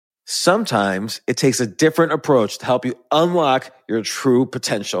Sometimes it takes a different approach to help you unlock your true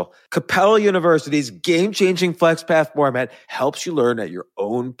potential. Capella University's game-changing FlexPath format helps you learn at your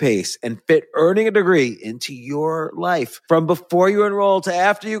own pace and fit earning a degree into your life. From before you enroll to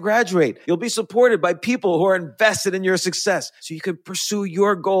after you graduate, you'll be supported by people who are invested in your success so you can pursue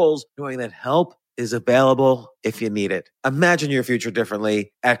your goals knowing that help is available if you need it. Imagine your future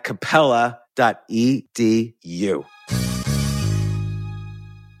differently at capella.edu.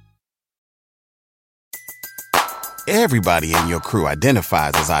 Everybody in your crew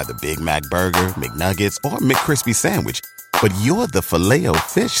identifies as either Big Mac Burger, McNuggets, or McCrispy Sandwich. But you're the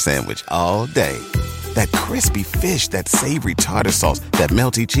Filet-O-Fish Sandwich all day. That crispy fish, that savory tartar sauce, that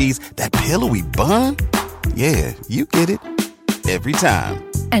melty cheese, that pillowy bun. Yeah, you get it. Every time.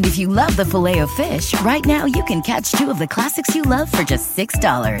 And if you love the Filet-O-Fish, right now you can catch two of the classics you love for just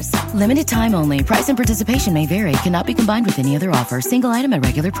 $6. Limited time only. Price and participation may vary. Cannot be combined with any other offer. Single item at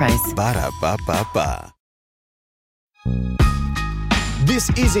regular price. Ba-da-ba-ba-ba. This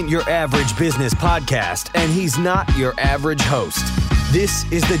isn't your average business podcast, and he's not your average host. This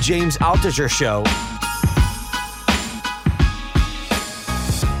is the James Altucher Show.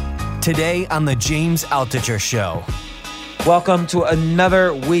 Today on the James Altucher Show. Welcome to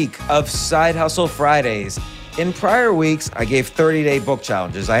another week of Side Hustle Fridays. In prior weeks, I gave 30-day book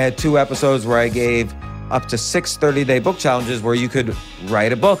challenges. I had 2 episodes where I gave up to 6 30-day book challenges where you could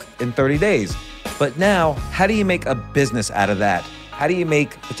write a book in 30 days. But now, how do you make a business out of that? How do you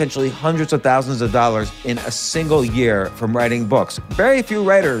make potentially hundreds of thousands of dollars in a single year from writing books? Very few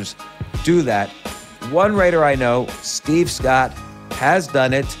writers do that. One writer I know, Steve Scott, has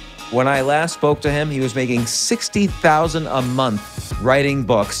done it. When I last spoke to him, he was making $60,000 a month writing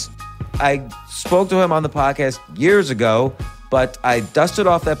books. I spoke to him on the podcast years ago, but I dusted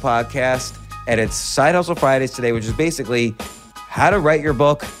off that podcast, and it's Side Hustle Fridays today, which is basically how to write your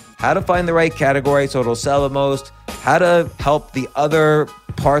book, how to find the right category so it'll sell the most, how to help the other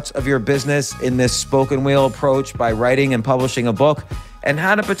parts of your business in this spoken wheel approach by writing and publishing a book, and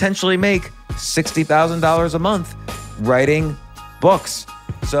how to potentially make $60,000 a month writing books.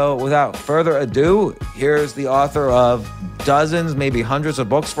 So without further ado, here's the author of dozens, maybe hundreds of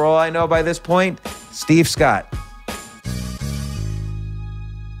books for all I know by this point, Steve Scott.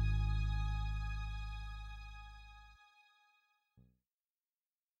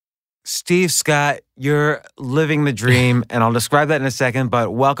 Steve Scott, you're living the dream, and I'll describe that in a second,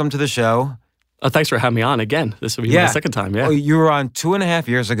 but welcome to the show. Thanks for having me on again. This will be my second time, yeah. You were on 2.5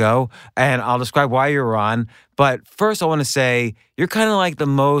 years ago, and I'll describe why you were on. But first, I want to say you're kind of like the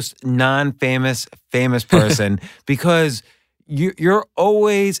most non-famous person because you're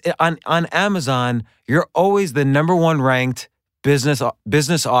always, on Amazon, you're always the number 1 ranked business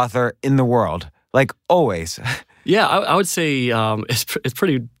author in the world. Like, always. Yeah, I would say it's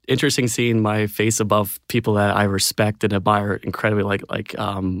pretty interesting seeing my face above people that I respect and admire incredibly, like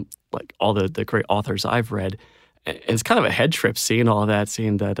all the great authors I've read. And it's kind of a head trip seeing all that,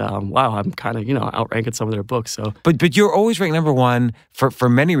 seeing that, wow, I'm kind of, outranking some of their books. So, But you're always ranked number 1 for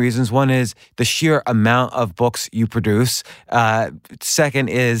many reasons. One is the sheer amount of books you produce. Second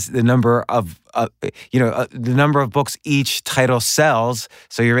is the number of the number of books each title sells.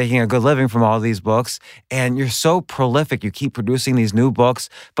 So you're making a good living from all these books, and you're so prolific. You keep producing these new books,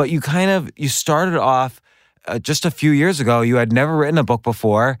 but you started off just a few years ago. You had never written a book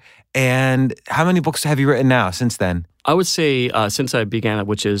before. And how many books have you written now since then? I would say since I began it,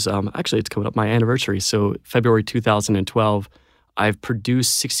 which is actually it's coming up my anniversary. So February 2012, I've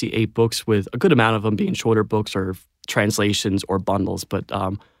produced 68 books, with a good amount of them being shorter books or translations or bundles. But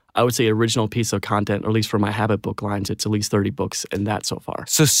I would say original piece of content, or at least for my Habit book lines, it's at least 30 books in that so far.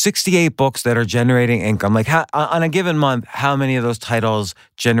 So 68 books that are generating income. Like on a given month, how many of those titles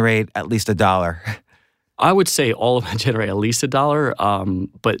generate at least $1? I would say all of them generate at least $1,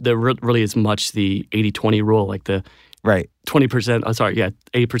 but there really is much the 80-20 rule, like the right 20%.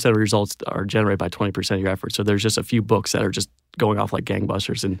 80% of results are generated by 20% of your effort. So there's just a few books that are just going off like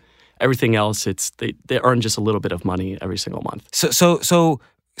gangbusters, and everything else, they earn just a little bit of money every single month.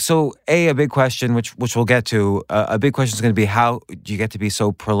 So a big question, which we'll get to, a big question is going to be, how do you get to be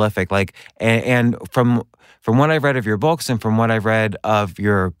so prolific? Like, and from what I've read of your books and from what I've read of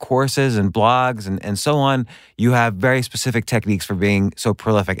your courses and blogs and so on, you have very specific techniques for being so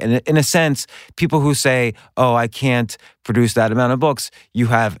prolific. And in a sense, people who say, oh, I can't produce that amount of books, you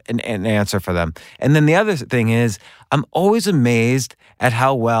have an answer for them. And then the other thing is, I'm always amazed at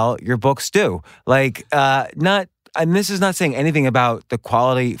how well your books do. Like, and this is not saying anything about the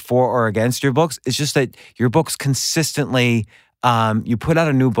quality for or against your books. It's just that your books consistently, you put out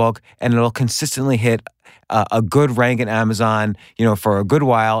a new book and it'll consistently hit a good rank in Amazon, for a good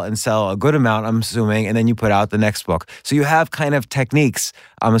while and sell a good amount, I'm assuming, and then you put out the next book. So you have kind of techniques,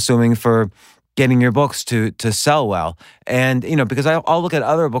 I'm assuming, for getting your books to sell well. And, because I'll look at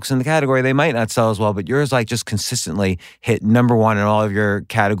other books in the category, they might not sell as well, but yours just consistently hit number one in all of your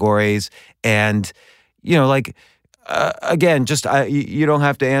categories. And, again, you don't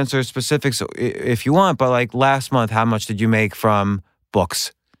have to answer specifics if you want, but last month, how much did you make from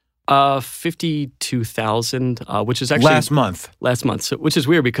books? 52,000, which is actually last month, so, which is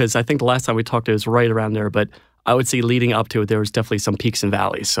weird because I think the last time we talked, it was right around there, but I would say leading up to it, there was definitely some peaks and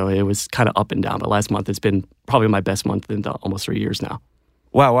valleys. So it was kind of up and down. But last month has been probably my best month in almost 3 years now.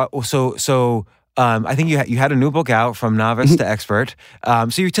 Wow. So I think you had a new book out, From Novice to Expert.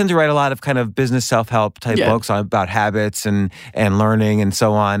 So you tend to write a lot of kind of business self-help type books about habits and learning and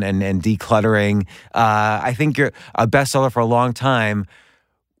so on and decluttering. I think a bestseller for a long time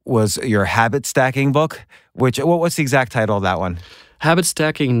was your habit stacking book. What's the exact title of that one? Habit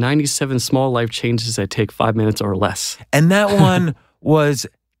Stacking: 97 Small Life Changes That Take 5 Minutes or Less. And that one was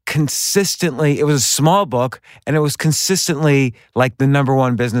consistently, it was a small book, and it was consistently the number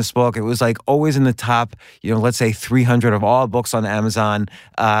one business book. It was always in the top, let's say 300 of all books on Amazon.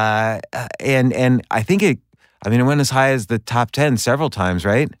 And I think it went as high as the top 10 several times,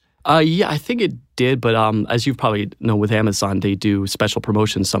 right? Yeah, I think it did. But as you probably know, with Amazon, they do special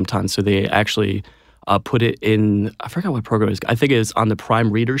promotions sometimes. So they actually put it in, I forgot what program it is. I think it was on the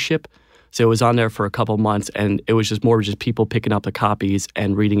Prime readership. So it was on there for a couple months, and it was just more people picking up the copies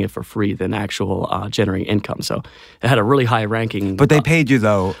and reading it for free than actual generating income. So it had a really high ranking. But they paid you,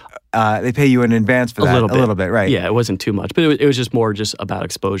 though. They pay you in advance for that. A little bit, right? Yeah, it wasn't too much. But it was just more about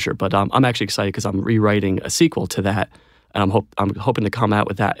exposure. But I'm actually excited because I'm rewriting a sequel to that. And I'm hoping to come out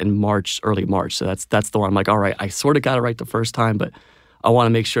with that in early March. So that's the one. I'm like, all right, I sort of got it right the first time, but I want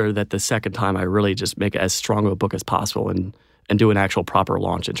to make sure that the second time I really just make it as strong of a book as possible and do an actual proper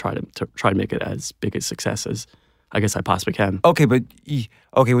launch and try to make it as big a success as I guess I possibly can. Okay, but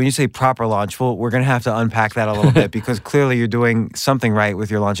when you say proper launch, we're going to have to unpack that a little bit because clearly you're doing something right with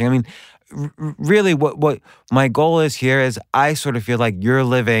your launching. I mean, really, what my goal is here is I sort of feel like you're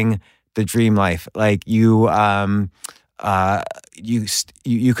living the dream life. You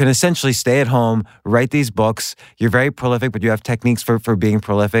can essentially stay at home, write these books. You're very prolific, but you have techniques for being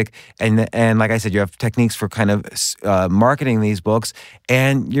prolific. And like I said, you have techniques for kind of marketing these books.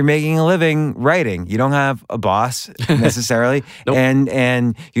 And you're making a living writing. You don't have a boss necessarily. Nope.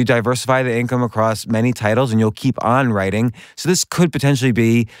 And you diversify the income across many titles, and you'll keep on writing. So this could potentially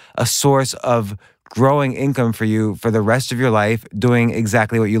be a source of growing income for you for the rest of your life, doing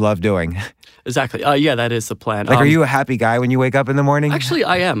exactly what you love doing. Exactly. Yeah, that is the plan. Are you a happy guy when you wake up in the morning? Actually,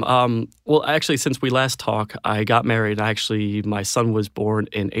 I am. Since we last talked, I got married. Actually, my son was born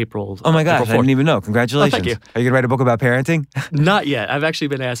in April. Oh my gosh, I didn't even know. Congratulations. Oh, thank you. Are you going to write a book about parenting? Not yet. I've actually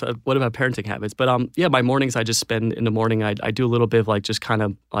been asked, what about parenting habits? But my mornings I just spend in the morning. I do a little bit of just kind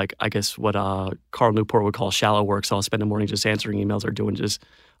of I guess what Carl Newport would call shallow work. So I'll spend the morning just answering emails or doing just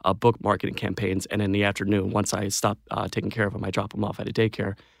book marketing campaigns. And in the afternoon, once I stop taking care of them, I drop them off at a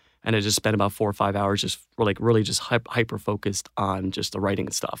daycare. And I just spent about 4 or 5 hours just really just hyper focused on just the writing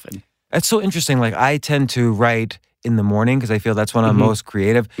and stuff. And that's so interesting. I tend to write in the morning because I feel that's when I'm most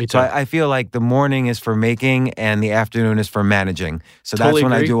creative. Me too. So I feel like the morning is for making and the afternoon is for managing. So Totally that's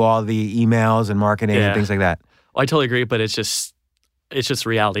when agree. I do all the emails and marketing and things like that. I totally agree, but it's just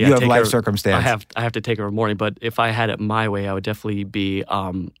reality. You have life circumstance. I have to take it every morning. But if I had it my way, I would definitely be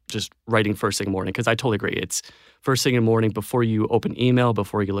just writing first thing in the morning because I totally agree. It's first thing in the morning before you open email,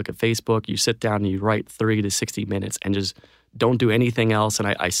 before you look at Facebook, you sit down and you write 30 to 60 minutes and just don't do anything else.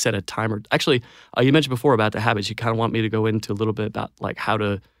 And I set a timer. Actually, you mentioned before about the habits. You kind of want me to go into a little bit about how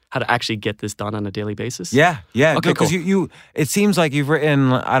to actually get this done on a daily basis? Yeah. Okay, Because cool. you it seems like you've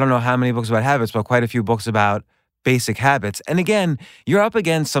written, I don't know how many books about habits, but quite a few books about basic habits. And again, you're up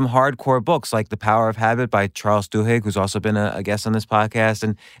against some hardcore books like The Power of Habit by Charles Duhigg, who's also been a guest on this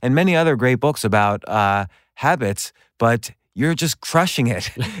podcast, and many other great books about habits, but you're just crushing it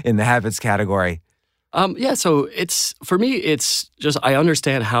in the habits category. So for me, it's just I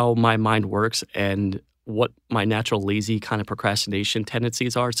understand how my mind works and what my natural lazy kind of procrastination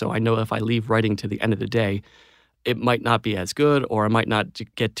tendencies are. So I know if I leave writing to the end of the day, it might not be as good, or I might not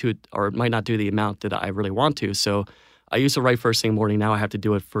get to it, or it might not do the amount that I really want to. So I used to write first thing in the morning. Now I have to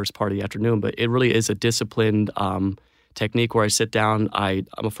do it first part of the afternoon. But it really is a disciplined technique where I sit down. I'm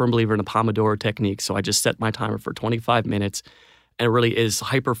a firm believer in the Pomodoro technique. So I just set my timer for 25 minutes. And it really is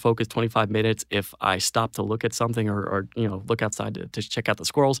hyper-focused 25 minutes. If I stop to look at something or look outside to check out the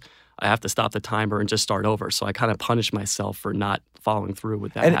squirrels, I have to stop the timer and just start over. So I kind of punish myself for not following through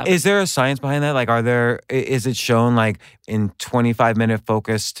with that habit. Is there a science behind that? Like, is it shown like in 25-minute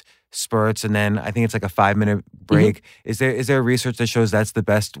focused spurts and then I think it's like a 5-minute break? Mm-hmm. Is there research that shows that's the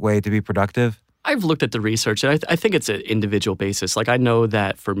best way to be productive? I've looked at the research, and I think it's an individual basis. Like, I know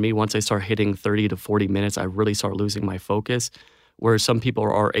that for me, once I start hitting 30 to 40 minutes, I really start losing my focus, where some people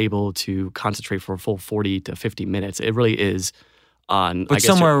are able to concentrate for a full 40 to 50 minutes. It really is on... But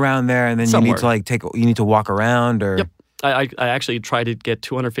somewhere around there, and then you need to you need to walk around, or... Yep. I actually try to get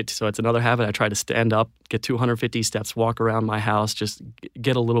 250, so it's another habit. I try to stand up, get 250 steps, walk around my house, just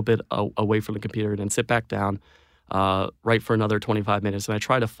get a little bit away from the computer, and then sit back down. Write for another 25 minutes. And I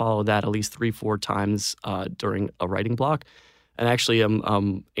try to follow that at least 3-4 times during a writing block. And actually,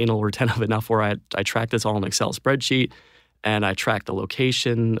 I'm anal retentive enough where I track this all in an Excel spreadsheet, and I track the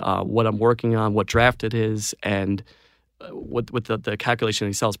location, what I'm working on, what draft it is, and with the calculation in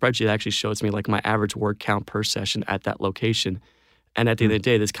the Excel spreadsheet, it actually shows me like my average word count per session at that location. And at the end of the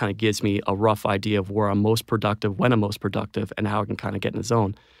day, this kind of gives me a rough idea of where I'm most productive, when I'm most productive, and how I can kind of get in the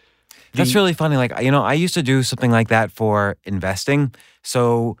zone. That's really funny. Like, I used to do something like that for investing.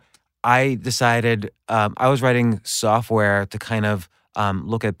 So I decided I was writing software to kind of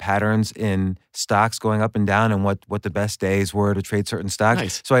look at patterns in stocks going up and down and what the best days were to trade certain stocks.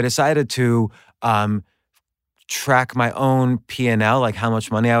 Nice. So I decided to track my own P&L, like how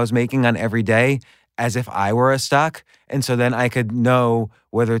much money I was making on every day, as if I were a stock. And so then I could know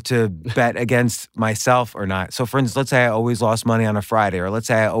whether to bet against myself or not. So for instance, let's say I always lost money on a Friday, or let's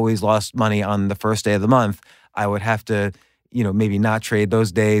say I always lost money on the first day of the month. I would have to, maybe not trade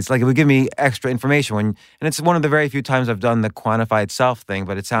those days. Like, it would give me extra information and it's one of the very few times I've done the quantified self thing,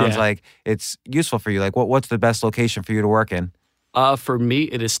 but it sounds like it's useful for you. Like, what's the best location for you to work in? For me,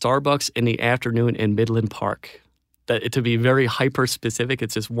 it is Starbucks in the afternoon in Midland Park. To be very hyper specific,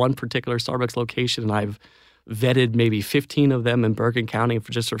 it's just one particular Starbucks location, and I've vetted maybe 15 of them in Bergen County.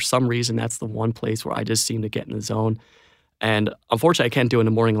 For some reason, that's the one place where I just seem to get in the zone. And unfortunately, I can't do it in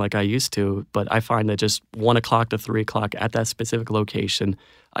the morning like I used to, but I find that just 1 o'clock to 3 o'clock at that specific location,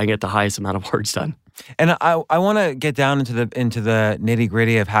 I get the highest amount of words done. And I want to get down into the nitty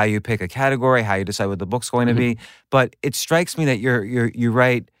gritty of how you pick a category, how you decide what the book's going to be. But it strikes me that you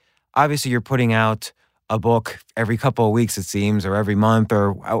write. Obviously, you're putting out a book every couple of weeks, it seems, or every month,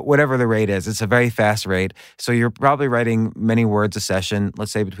 or whatever the rate is. It's a very fast rate. So you're probably writing many words a session,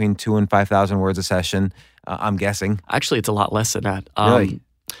 let's say between 2,000 and 5,000 words a session, I'm guessing. Actually, it's a lot less than that. Really?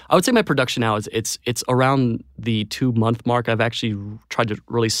 I would say my production now it's around the 2-month mark. I've actually tried to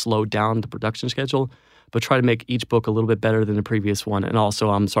really slow down the production schedule, but try to make each book a little bit better than the previous one. And also,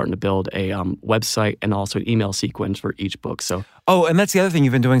 I'm starting to build a website and also an email sequence for each book. So, and that's the other thing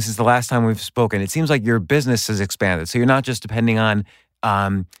you've been doing since the last time we've spoken. It seems like your business has expanded. So you're not just depending on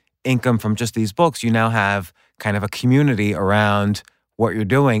income from just these books. You now have kind of a community around what you're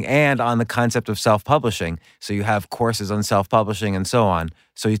doing and on the concept of self-publishing. So you have courses on self-publishing and so on.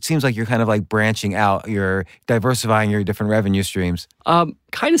 So it seems like you're kind of like branching out, you're diversifying your different revenue streams.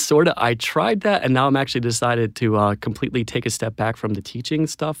 Kind of, sort of. I tried that, and now I'm actually decided to completely take a step back from the teaching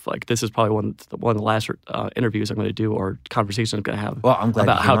stuff. Like, this is probably one of the last interviews I'm going to do or conversations I'm going to have I'm glad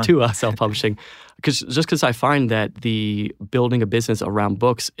about how to self-publishing. Because I find that the building a business around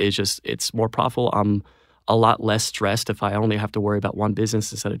books it's more profitable. I'm a lot less stressed if I only have to worry about one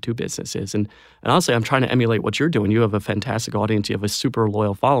business instead of 2 businesses. And honestly, I'm trying to emulate what you're doing. You have a fantastic audience. You have a super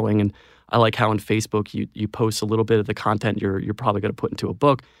loyal following. And I like how on Facebook you post a little bit of the content you're probably going to put into a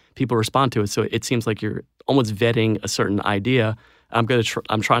book. People respond to it. So it seems like you're almost vetting a certain idea. I'm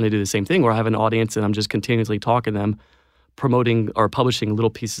trying to do the same thing where I have an audience and I'm just continuously talking to them, promoting or publishing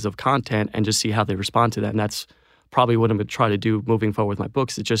little pieces of content and just see how they respond to that. And that's probably what I'm going to try to do moving forward with my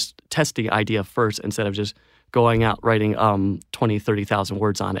books, is just test the idea first instead of just going out writing 20, 30,000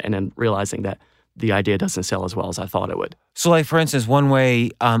 words on it and then realizing that the idea doesn't sell as well as I thought it would. So, like, for instance, one way,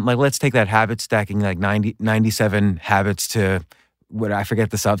 like, let's take that habit stacking, like 97 habits to, I forget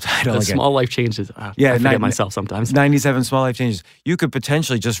the subtitle again. Small life changes. I forget myself sometimes. 97 small life changes. You could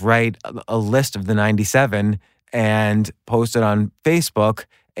potentially just write a list of the 97 and post it on Facebook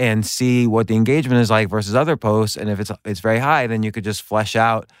and see what the engagement is like versus other posts. And if it's very high, then you could just flesh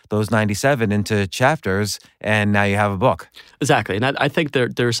out those 97 into chapters, and now you have a book. Exactly. And I think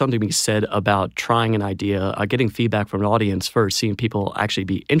there's something to be said about trying an idea, getting feedback from an audience first, seeing people actually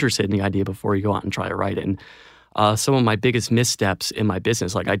be interested in the idea before you go out and try to write it. And some of my biggest missteps in my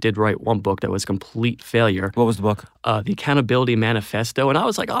business. Like I did write one book that was a complete failure. What was the book? The Accountability Manifesto. And I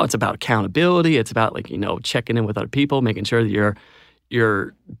was like, oh, it's about accountability. It's about checking in with other people, making sure that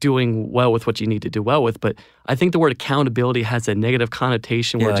you're doing well with what you need to do well with. But I think the word accountability has a negative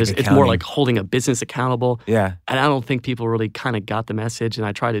connotation where it's more like holding a business accountable. Yeah. And I don't think people really kind of got the message. And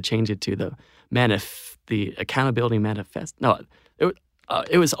I tried to change it to the Accountability Manifesto. No,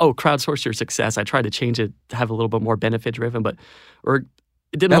 it was crowdsource your success. I tried to change it to have a little bit more benefit driven, but it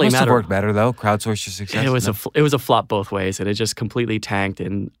didn't really matter. That must have worked better though. Crowdsource your success. It was a flop both ways, and it just completely tanked.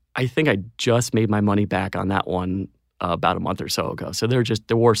 And I think I just made my money back on that one about a month or so ago. So there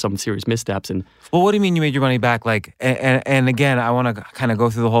were some serious missteps. And well, what do you mean you made your money back? Like, and again, I want to kind of go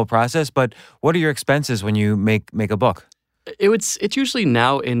through the whole process. But what are your expenses when you make a book? It's usually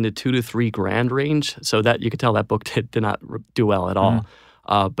now in the $2,000 to $3,000 range, so that you could tell that book did not do well at all.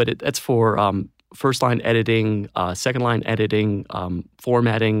 But that's for first line editing, second line editing,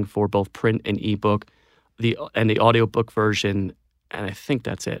 formatting for both print and ebook, the audiobook version, and I think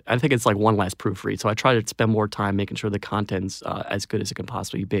that's it. I think it's like one last proofread. So I try to spend more time making sure the content's as good as it can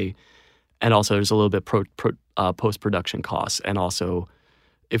possibly be, and also there's a little bit post production costs, and also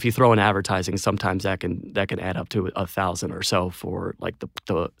if you throw in advertising, sometimes that can add up to $1,000 or so for like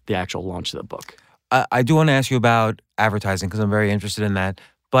the actual launch of the book. I do want to ask you about advertising because I'm very interested in that.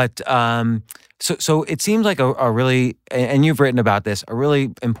 But so it seems like a really, and you've written about this, a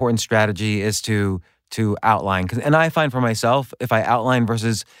really important strategy is to outline. And I find for myself, if I outline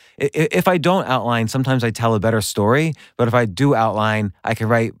versus if I don't outline, sometimes I tell a better story. But if I do outline, I can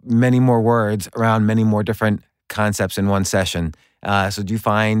write many more words around many more different concepts in one session. So do you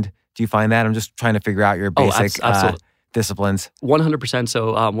find that? I'm just trying to figure out your basic disciplines. 100%.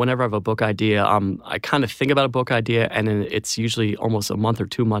 So whenever I have a book idea, I kind of think about a book idea, and then it's usually almost a month or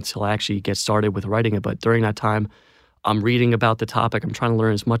 2 months till I actually get started with writing it. But during that time, I'm reading about the topic. I'm trying to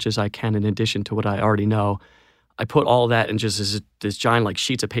learn as much as I can in addition to what I already know. I put all that in just this giant like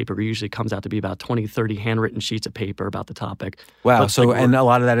sheets of paper. It usually comes out to be about 20, 30 handwritten sheets of paper about the topic. Wow. And a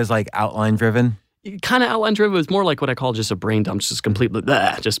lot of that is like outline driven? Kind of outline driven. It was more like what I call just a brain dump, just completely,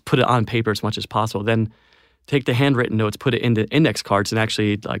 just put it on paper as much as possible. Then take the handwritten notes, put it into index cards, and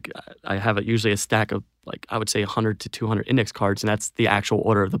actually, like, I have usually a stack of, like, I would say 100 to 200 index cards, and that's the actual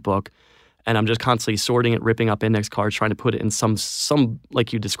order of the book. And I'm just constantly sorting it, ripping up index cards, trying to put it in some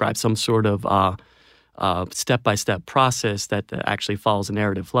like you described, some sort of step-by-step process that actually follows a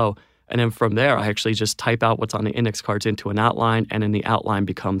narrative flow. And then from there, I actually just type out what's on the index cards into an outline, and then the outline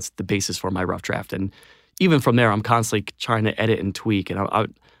becomes the basis for my rough draft. And even from there, I'm constantly trying to edit and tweak. And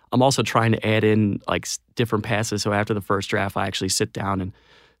I'm also trying to add in like different passes. So after the first draft, I actually sit down and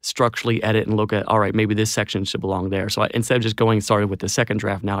structurally edit and look at, all right, maybe this section should belong there. So instead of just going started with the second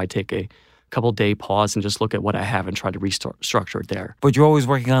draft, now I take a couple-day pause and just look at what I have and try to restructure it there. But you're always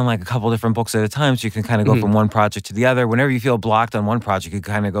working on like a couple different books at a time, so you can kind of go from one project to the other. Whenever you feel blocked on one project, you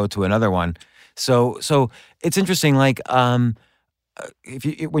kind of go to another one. So it's interesting, like when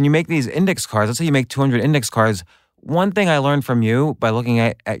you make these index cards, let's say you make 200 index cards, one thing I learned from you by looking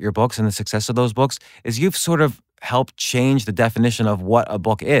at your books and the success of those books is you've sort of helped change the definition of what a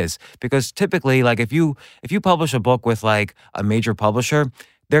book is. Because typically, like if you publish a book with like a major publisher,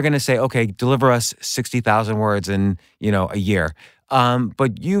 they're going to say, okay, deliver us 60,000 words in, a year.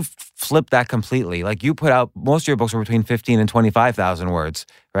 But you've flipped that completely. Like you put out, most of your books are between 15 and 25,000 words,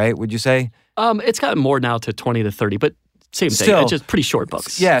 right? Would you say? It's gotten more now to 20 to 30, but same thing. It's just pretty short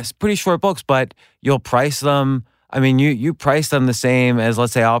books. Yes, pretty short books, but you'll price them. I mean, you price them the same as,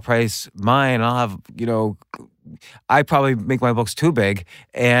 let's say, I'll price mine. I'll have, I probably make my books too big,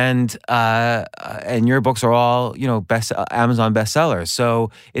 and your books are all, Amazon bestsellers.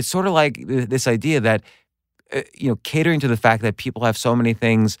 So it's sort of like this idea that, catering to the fact that people have so many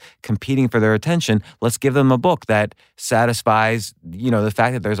things competing for their attention, let's give them a book that satisfies, the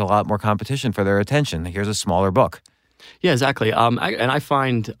fact that there's a lot more competition for their attention. Here's a smaller book. Yeah, exactly. I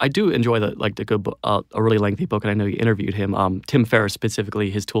find I do enjoy the good book, a really lengthy book, and I know you interviewed him. Tim Ferriss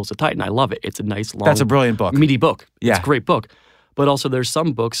specifically, his Tools of Titan. I love it. It's a nice long. That's a brilliant book. Meaty book. Yeah. It's a great book. But also, there's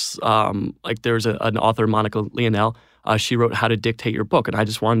some books like there's an author, Monica Lionel. She wrote How to Dictate Your Book, and I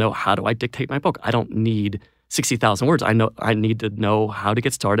just want to know, how do I dictate my book? I don't need 60,000 words. I need to know how to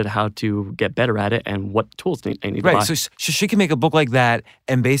get started, how to get better at it, and what tools I need to buy. Right. So she can make a book like that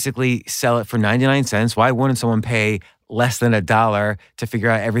and basically sell it for 99 cents. Why wouldn't someone pay less than $1 to figure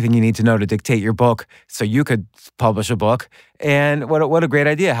out everything you need to know to dictate your book so you could publish a book? And what a great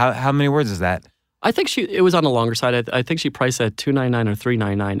idea. How many words is that? I think it was on the longer side. I think she priced at $2.99 or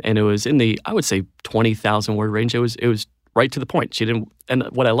 $3.99, and it was in the, I would say, 20,000 word range. It was right to the point. She didn't, and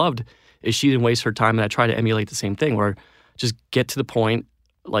what I loved is she didn't waste her time, and I try to emulate the same thing where just get to the point,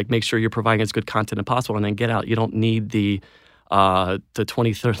 like make sure you're providing as good content as possible, and then get out. You don't need the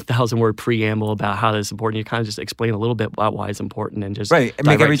 20,000 word preamble about how this is important. You kind of just explain a little bit about why it's important and just right.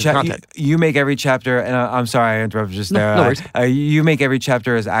 Make every chapter. content. You make every chapter, and I'm sorry I interrupted just there. No worries. You make every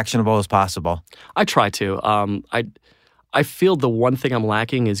chapter as actionable as possible. I try to. I feel the one thing I'm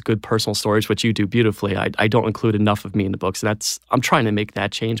lacking is good personal stories, which you do beautifully. I don't include enough of me in the books, and I'm trying to make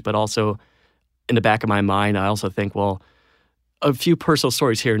that change. But also, in the back of my mind, I also think, well, a few personal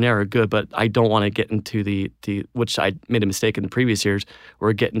stories here and there are good, but I don't want to get into the which I made a mistake in the previous years,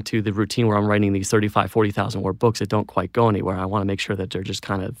 where I get into the routine where I'm writing these 35, 40,000 word books that don't quite go anywhere. I want to make sure that they're just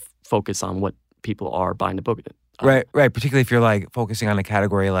kind of focused on what people are buying the book. Right. Particularly if you're like focusing on a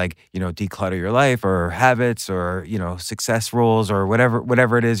category like, declutter your life or habits or, success rules or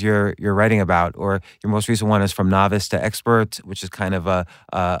whatever it is you're writing about. Or your most recent one is From Novice to Expert, which is kind of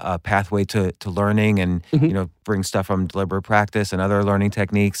a pathway to learning and, bring stuff from deliberate practice and other learning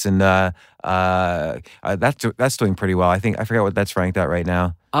techniques. And that's doing pretty well. I forget what that's ranked at right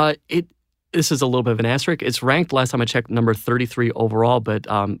now. This is a little bit of an asterisk. It's ranked, last time I checked, number 33 overall, but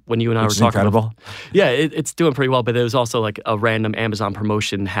when you and I were talking incredible. Yeah, it's doing pretty well, but there was also like a random Amazon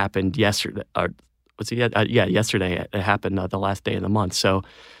promotion happened yesterday. Yesterday it happened the last day of the month. So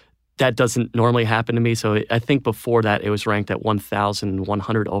that doesn't normally happen to me. So I think before that it was ranked at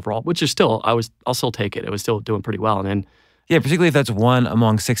 1,100 overall, which is still, I'll still take it. It was still doing pretty well. And then yeah, particularly if that's one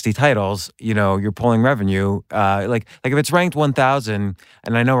among 60 titles, you're pulling revenue. Like if it's ranked 1,000,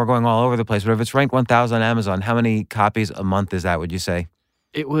 and I know we're going all over the place, but if it's ranked 1,000 on Amazon, how many copies a month is that, would you say?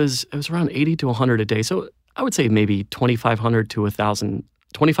 It was around 80 to 100 a day. So I would say maybe 2,500 to 1,000,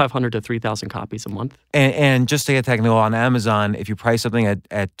 2,500 to 3,000 copies a month. And just to get technical, on Amazon, if you price something at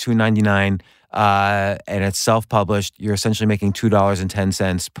 $2.99 and it's self-published, you're essentially making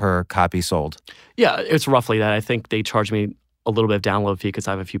 $2.10 per copy sold. Yeah, it's roughly that. I think they charge me a little bit of download fee because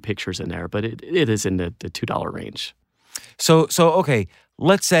I have a few pictures in there, but it is in the $2 range. So okay,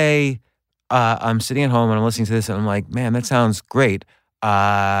 let's say I'm sitting at home and I'm listening to this and I'm like, man, that sounds great.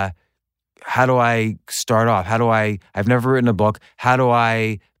 How do I start off? I've never written a book. How do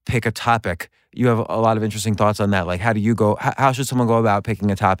I pick a topic? You have a lot of interesting thoughts on that. Like, how should someone go about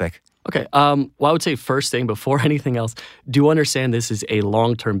picking a topic? Okay. Well, I would say first thing, before anything else, do understand this is a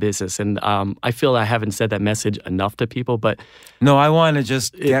long-term business. And I feel I haven't said that message enough to people, but... No, I want to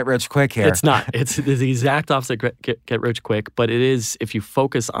just get rich quick here. It's not. It's the exact opposite, get rich quick. But it is, if you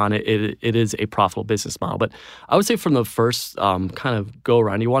focus on it, it is a profitable business model. But I would say from the first kind of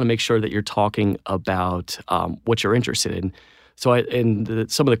go-around, you want to make sure that you're talking about what you're interested in. So in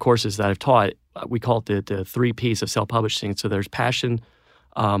some of the courses that I've taught, we call it the 3 Ps of self-publishing. So there's passion,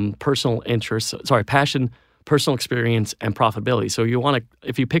 personal interest, passion, personal experience, and profitability. So you want to,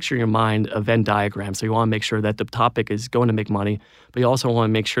 if you picture in your mind a Venn diagram, so you want to make sure that the topic is going to make money, but you also want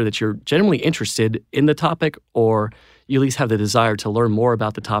to make sure that you're genuinely interested in the topic, or you at least have the desire to learn more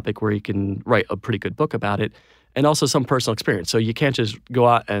about the topic where you can write a pretty good book about it, and also some personal experience. So you can't just go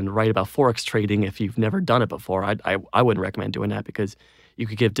out and write about Forex trading if you've never done it before. I wouldn't recommend doing that because you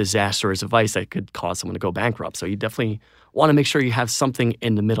could give disastrous advice that could cause someone to go bankrupt. So you definitely want to make sure you have something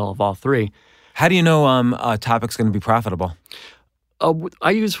in the middle of all 3. How do you know a topic's going to be profitable?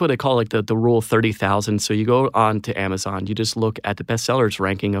 I use what I call like the rule of 30,000. So you go on to Amazon, you just look at the bestsellers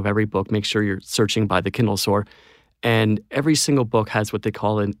ranking of every book, make sure you're searching by the Kindle store, and every single book has what they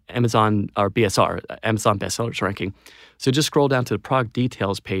call an Amazon or BSR, Amazon bestsellers ranking. So just scroll down to the product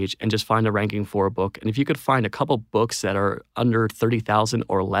details page and just find a ranking for a book. And if you could find a couple books that are under 30,000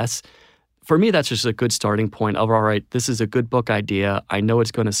 or less, for me, that's just a good starting point of, all right, this is a good book idea. I know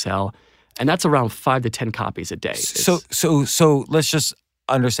it's going to sell. And that's around 5 to 10 copies a day. So let's just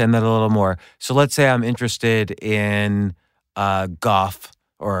understand that a little more. So let's say I'm interested in golf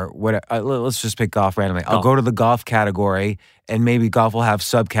or what. Let's just pick golf randomly. I'll go to the golf category, and maybe golf will have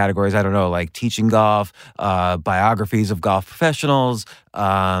subcategories. I don't know, like teaching golf, biographies of golf professionals,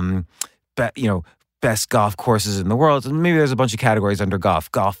 best golf courses in the world. And maybe there's a bunch of categories under golf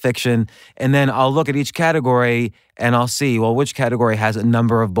fiction. And then I'll look at each category and I'll see, well, which category has a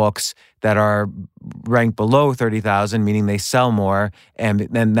number of books that are ranked below 30,000, meaning they sell more. And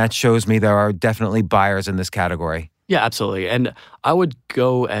then that shows me there are definitely buyers in this category. Yeah, absolutely. And I would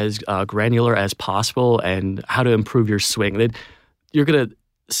go as granular as possible and how to improve your swing. You're going to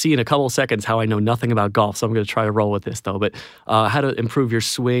see in a couple of seconds how I know nothing about golf, so I'm going to try to roll with this though. But how to improve your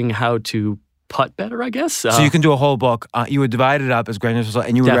swing, how to putt better, I guess. So you can do a whole book. You would divide it up as granular,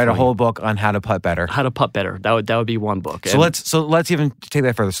 and you would write a whole book on how to putt better. How to putt better. That would be one book. So let's even take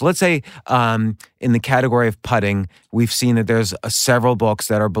that further. So let's say in the category of putting, we've seen that there's several books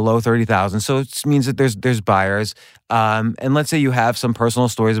that are below 30,000. So it means that there's buyers. And let's say you have some personal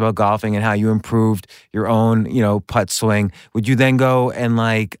stories about golfing and how you improved your own, putt swing. Would you then go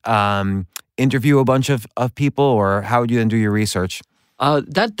and interview a bunch of people, or how would you then do your research?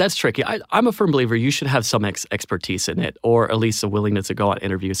 That's tricky. I'm a firm believer you should have some expertise in it, or at least a willingness to go on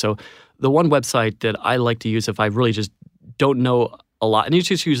interview. So the one website that I like to use if I really just don't know a lot, and it's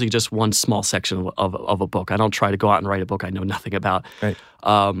just usually just one small section of a book. I don't try to go out and write a book I know nothing about. Right.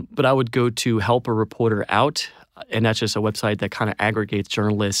 But I would go to Help a Reporter Out, and that's just a website that kind of aggregates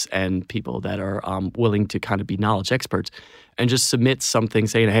journalists and people that are willing to kind of be knowledge experts, and just submit something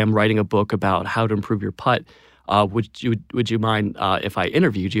saying, hey, I'm writing a book about how to improve your putt. Would you mind if I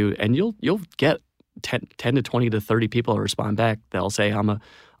interviewed you? And you'll get 10 to 20 to 30 people to respond back. They'll say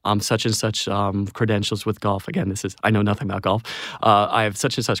I'm such and such credentials with golf. Again, I know nothing about golf. I have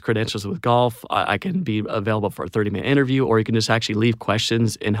such and such credentials with golf. I can be available for a 30-minute interview, or you can just actually leave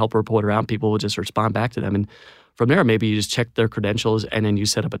questions and Help a Reporter Out. People will just respond back to them, and from there, maybe you just check their credentials and then you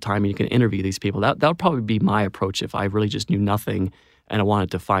set up a time and you can interview these people. That would probably be my approach if I really just knew nothing and I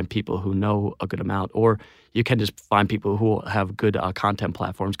wanted to find people who know a good amount. Or you can just find people who have good content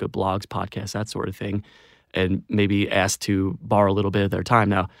platforms, good blogs, podcasts, that sort of thing, and maybe ask to borrow a little bit of their time.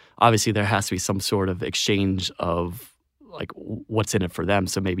 Now, obviously, there has to be some sort of exchange of what's in it for them.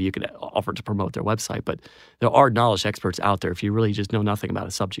 So maybe you could offer to promote their website. But there are knowledge experts out there. If you really just know nothing about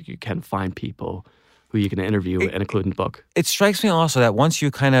a subject, you can find people who you can interview and include in the book. It strikes me also that once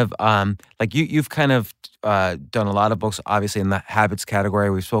you kind of, you've kind of done a lot of books, obviously in the habits category,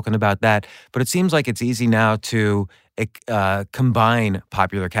 we've spoken about that, but it seems like it's easy now to combine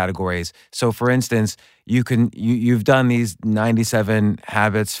popular categories. So for instance, you've done these 97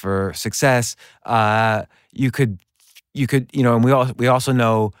 habits for success. You could, and we also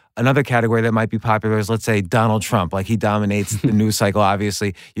know another category that might be popular is, let's say, Donald Trump. Like, he dominates the news cycle,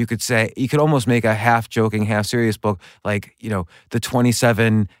 obviously. You could almost make a half joking, half serious book, like, the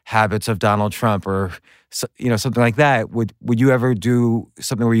 27 habits of Donald Trump, or, something like that. Would you ever do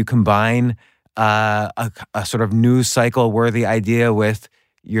something where you combine a sort of news cycle worthy idea with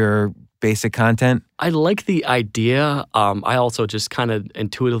your basic content? I like the idea. I also just kind of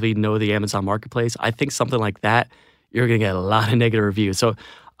intuitively know the Amazon marketplace. I think something like that, you're going to get a lot of negative reviews. So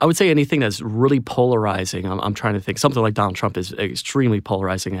I would say anything that's really polarizing. I'm trying to think. Something like Donald Trump is extremely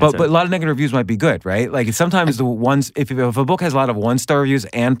polarizing. But a lot of negative reviews might be good, right? Like, sometimes the ones, if a book has a lot of 1-star reviews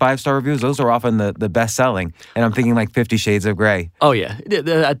and 5-star reviews, those are often the best selling. And I'm thinking like 50 Shades of Grey. Oh yeah,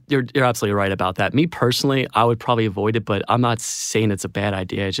 you're absolutely right about that. Me personally, I would probably avoid it, but I'm not saying it's a bad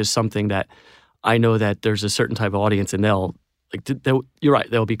idea. It's just something that I know that there's a certain type of audience, and you're right.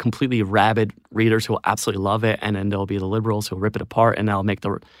 There'll be completely rabid readers who will absolutely love it, and then there'll be the liberals who will rip it apart, and that'll make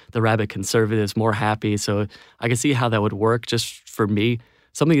the rabid conservatives more happy. So I can see how that would work. Just for me,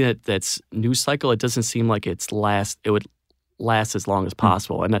 something that's news cycle, it doesn't seem like it would last as long as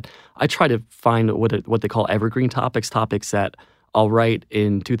possible. And I try to find what they call evergreen topics that I'll write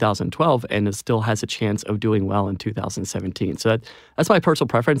in 2012, and it still has a chance of doing well in 2017. So that's my personal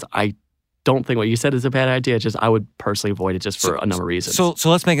preference. I don't think what you said is a bad idea. Just I would personally avoid it just for a number of reasons. So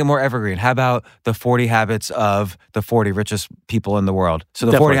let's make it more evergreen. How about the 40 habits of the 40 richest people in the world? So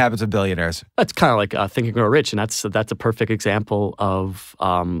the 40 habits of billionaires. That's kind of like Think and Grow Rich, and that's a perfect example of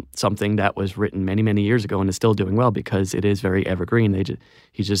something that was written many, many years ago and is still doing well because it is very evergreen.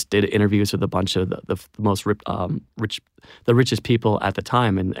 He just did interviews with a bunch of the most the richest people at the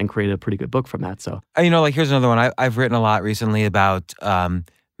time and created a pretty good book from that. So here's another one. I've written a lot recently about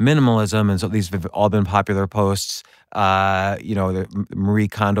minimalism, and so these have all been popular posts. Marie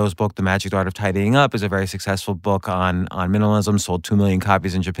Kondo's book, The Magic Art of Tidying Up, is a very successful book on minimalism. Sold 2 million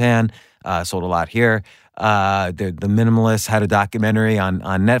copies in Japan. Sold a lot here. The Minimalists had a documentary on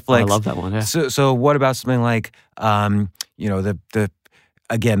Netflix. I love that one. Yeah. So what about something like the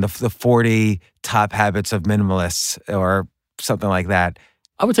 40 top habits of minimalists, or something like that?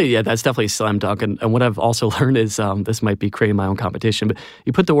 I would say, yeah, that's definitely a slam dunk. And what I've also learned is this might be creating my own competition, but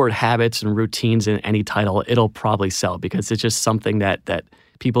you put the word habits and routines in any title, it'll probably sell because it's just something that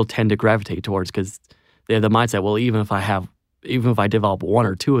people tend to gravitate towards because they have the mindset, well, even if I develop one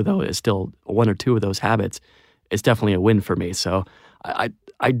or two of those, it's still one or two of those habits, it's definitely a win for me. So I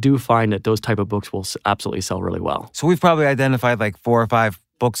do find that those type of books will absolutely sell really well. So we've probably identified like 4 or 5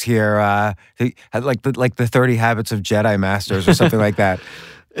 books here, like the 30 Habits of Jedi Masters or something like that.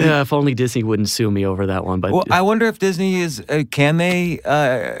 Yeah, if only Disney wouldn't sue me over that one. But Well, I wonder if Disney is. Can they?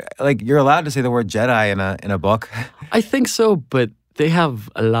 You're allowed to say the word Jedi in a book. I think so, but they have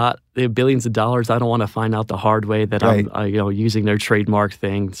they have billions of dollars. I don't want to find out the hard way that Right. I'm using their trademark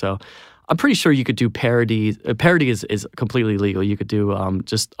thing. So I'm pretty sure you could do parody. Parody is completely legal. You could do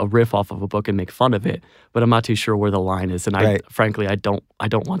just a riff off of a book and make fun of it, but I'm not too sure where the line is. And Right. frankly, I don't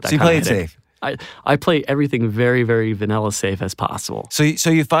want that. So you kind play of it headache. safe. I play everything very, very vanilla safe as possible. So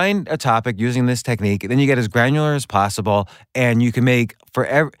you find a topic using this technique, then you get as granular as possible, and you can make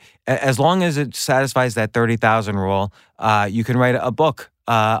as long as it satisfies that 30,000 rule, you can write a book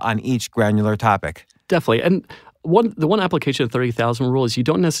on each granular topic. Definitely. And the one application of 30,000 rule is you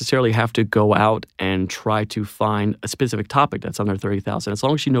don't necessarily have to go out and try to find a specific topic that's under 30,000. As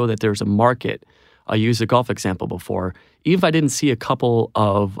long as you know that there's a market. I used a golf example before. Even if I didn't see a couple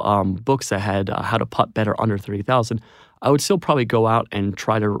of books that had how to putt better under 30,000, I would still probably go out and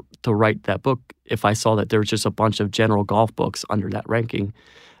try to write that book if I saw that there was just a bunch of general golf books under that ranking.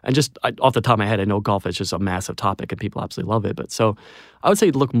 And just off the top of my head, I know golf is just a massive topic and people absolutely love it. But so I would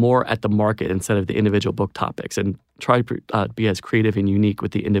say look more at the market instead of the individual book topics and try to be as creative and unique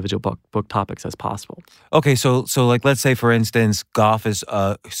with the individual book topics as possible. Okay, so like let's say for instance, golf is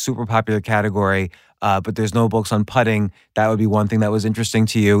a super popular category, but there's no books on putting. That would be one thing that was interesting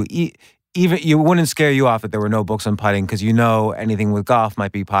to you. Even you wouldn't scare you off that there were no books on putting because anything with golf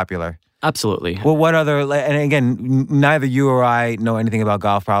might be popular. Absolutely. Well, what other, and again, neither you or I know anything about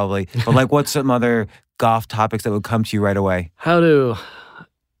golf probably, but what's some other golf topics that would come to you right away? How to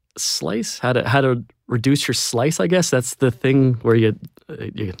slice, how to reduce your slice, I guess. That's the thing where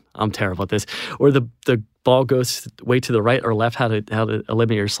I'm terrible at this, where the ball goes way to the right or left, how to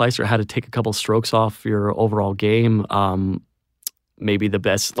eliminate your slice or how to take a couple strokes off your overall game. Maybe the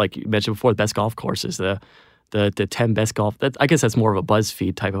best, like you mentioned before, the best golf courses, the 10 best golf. I guess that's more of a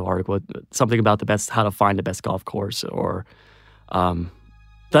BuzzFeed type of article. Something about how to find the best golf course, or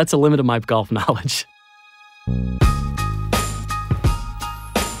that's a limit of my golf knowledge.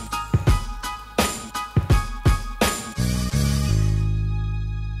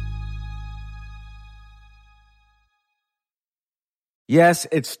 Yes,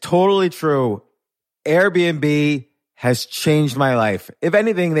 it's totally true. Airbnb has changed my life. If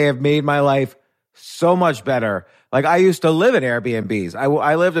anything, they have made my life so much better. Like I used to live in Airbnbs.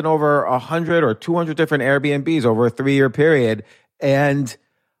 I lived in over 100 or 200 different Airbnbs over a 3-year period, and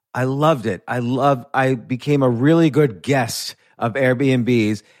I loved it. I became a really good guest of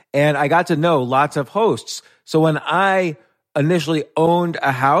Airbnbs, and I got to know lots of hosts. So when I initially owned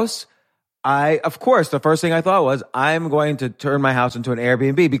a house, of course, the first thing I thought was, I'm going to turn my house into an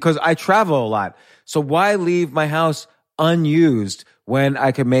Airbnb because I travel a lot. So why leave my house unused when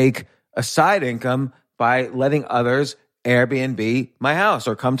I can make a side income by letting others Airbnb my house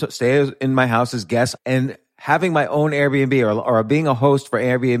or come to stay in my house as guests? And having my own Airbnb or being a host for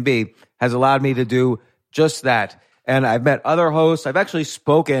Airbnb has allowed me to do just that. And I've met other hosts. I've actually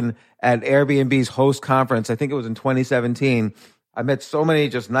spoken at Airbnb's host conference. I think it was in 2017. I met so many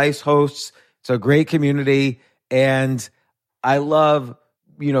just nice hosts. It's a great community. And I love,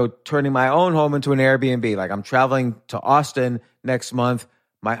 turning my own home into an Airbnb. Like I'm traveling to Austin next month.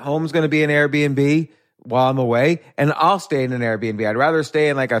 My home's going to be an Airbnb while I'm away, and I'll stay in an Airbnb. I'd rather stay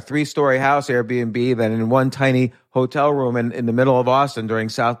in like a 3-story house Airbnb than in one tiny hotel room in the middle of Austin during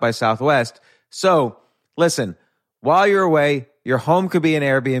South by Southwest. So listen, while you're away, your home could be an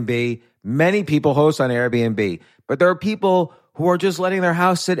Airbnb. Many people host on Airbnb, but there are people who are just letting their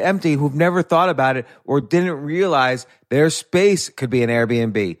house sit empty, who've never thought about it or didn't realize their space could be an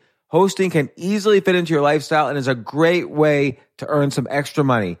Airbnb. Hosting can easily fit into your lifestyle and is a great way to earn some extra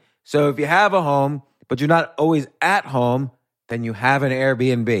money. So if you have a home, but you're not always at home, then you have an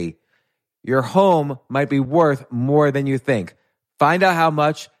Airbnb. Your home might be worth more than you think. Find out how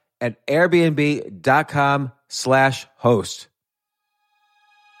much at airbnb.com/host.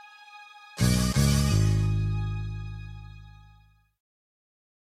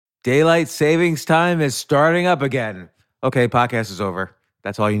 Daylight savings time is starting up again. Okay, podcast is over.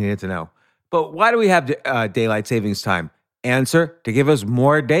 That's all you needed to know. But why do we have daylight savings time? Answer: to give us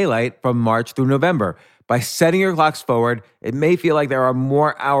more daylight from March through November. By setting your clocks forward, it may feel like there are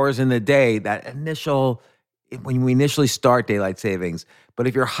more hours in the day when we initially start daylight savings. But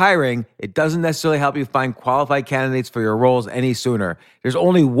if you're hiring, it doesn't necessarily help you find qualified candidates for your roles any sooner. There's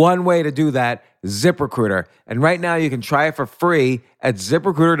only one way to do that: ZipRecruiter. And right now you can try it for free at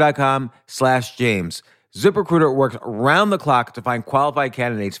ZipRecruiter.com/James. ZipRecruiter works around the clock to find qualified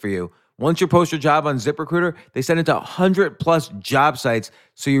candidates for you. Once you post your job on ZipRecruiter, they send it to 100+ job sites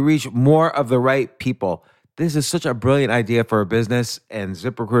so you reach more of the right people. this is such a brilliant idea for a business, and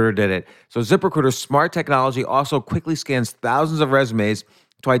ZipRecruiter did it. So ZipRecruiter's smart technology also quickly scans thousands of resumes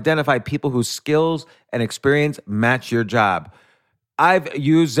to identify people whose skills and experience match your job. I've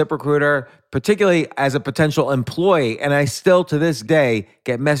used ZipRecruiter, particularly as a potential employee, and I still, to this day,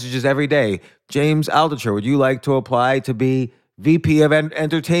 get messages every day. James Altucher, would you like to apply to be VP of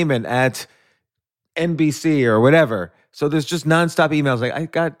Entertainment at NBC or whatever? So there's just nonstop emails. Like I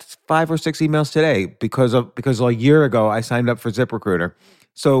got 5 or 6 emails today because a year ago I signed up for ZipRecruiter.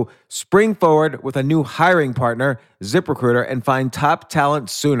 So spring forward with a new hiring partner, ZipRecruiter, and find top talent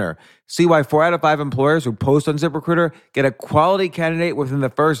sooner. See why 4 out of 5 employers who post on ZipRecruiter get a quality candidate within the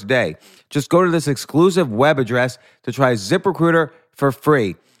first day. Just go to this exclusive web address to try ZipRecruiter for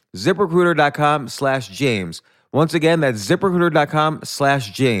free. ZipRecruiter.com/James. Once again, that's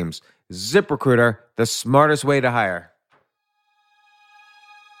ZipRecruiter.com/James. ZipRecruiter, the smartest way to hire.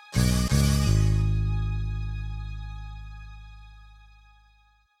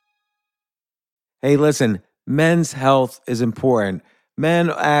 Hey, listen, men's health is important. Men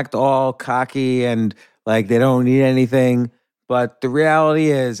act all cocky and like they don't need anything. But the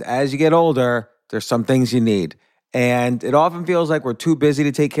reality is, as you get older, there's some things you need. And it often feels like we're too busy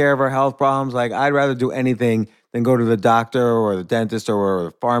to take care of our health problems. Like, I'd rather do anything than go to the doctor or the dentist or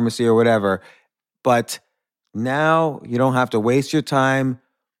the pharmacy or whatever. But now you don't have to waste your time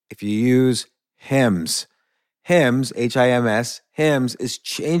if you use Hims. Hims, H-I-M-S, Hims is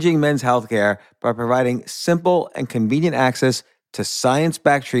changing men's healthcare by providing simple and convenient access to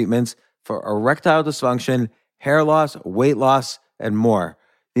science-backed treatments for erectile dysfunction, hair loss, weight loss, and more.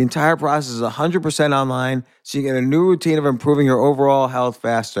 The entire process is 100% online, so you get a new routine of improving your overall health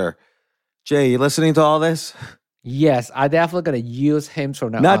faster. Jay, you listening to all this? Yes, I'm definitely going to use Hims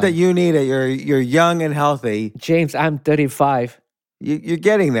from now on. Not that you need it. You're young and healthy. James, I'm 35. You're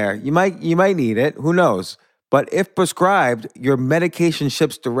getting there. You might need it. Who knows? But if prescribed, your medication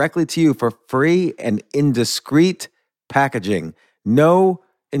ships directly to you for free and in discreet packaging. No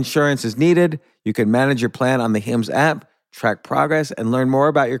insurance is needed. You can manage your plan on the Hims app, track progress, and learn more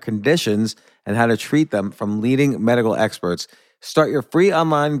about your conditions and how to treat them from leading medical experts. Start your free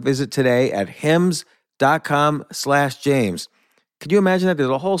online visit today at hims.com/James. Could you imagine that? There's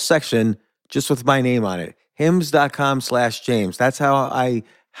a whole section just with my name on it. hims.com/James. That's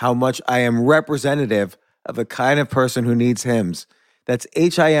how much I am representative of the kind of person who needs Hims. That's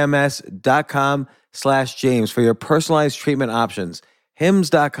HIMS.com/James for your personalized treatment options.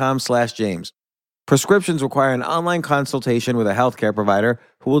 HIMS.com/James. Prescriptions require an online consultation with a healthcare provider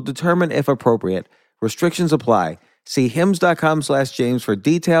who will determine if appropriate. Restrictions apply. See HIMS.com/James for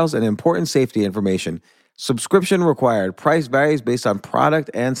details and important safety information. Subscription required. Price varies based on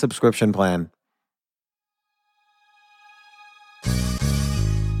product and subscription plan.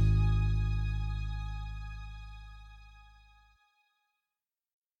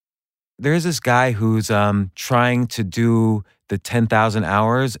 There's this guy who's trying to do the 10,000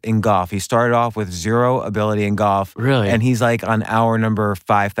 hours in golf. He started off with 0 ability in golf. Really? And he's like on hour number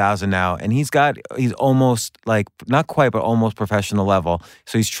 5,000 now. And he's almost like, not quite, but almost professional level.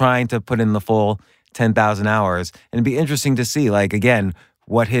 So he's trying to put in the full 10,000 hours. And it'd be interesting to see, like, again,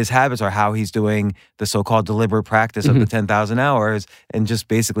 what his habits are, how he's doing the so-called deliberate practice of the 10,000 hours, and just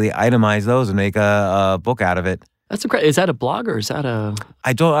basically itemize those and make a book out of it. That's great. Is that a blog or is that a?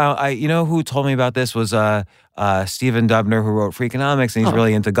 You know who told me about this was Stephen Dubner, who wrote Freakonomics, and he's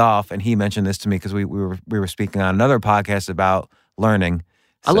really into golf. And he mentioned this to me because we were speaking on another podcast about learning.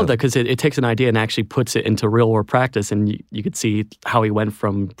 I love that because it takes an idea and actually puts it into real world practice, and you could see how he went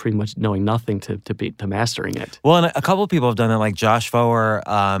from pretty much knowing nothing to mastering it. Well, and a couple of people have done that, like Josh Foer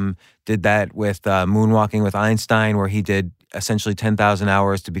did that with Moonwalking with Einstein, where he did essentially 10,000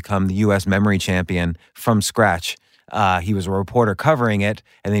 hours to become the U.S. memory champion from scratch. He was a reporter covering it,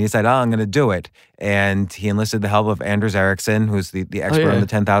 and then he decided, I'm going to do it. And he enlisted the help of Anders Ericsson, who's the expert in the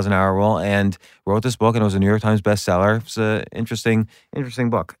 10,000 hour rule, and wrote this book, and it was a New York Times bestseller. It's an interesting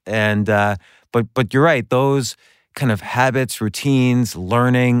book. And but you're right, those kind of habits, routines,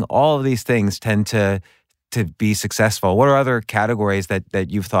 learning, all of these things tend to be successful. What are other categories that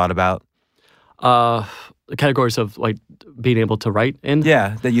you've thought about? Categories of like being able to write in?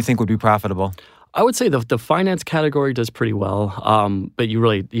 Yeah, that you think would be profitable. I would say the finance category does pretty well, but you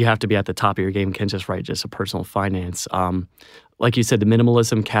have to be at the top of your game. You can't just write just a personal finance. Like you said, the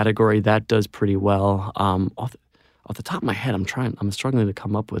minimalism category, that does pretty well. Off the top of my head, I'm struggling to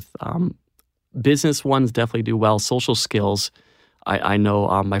come up with business ones definitely do well. Social skills, I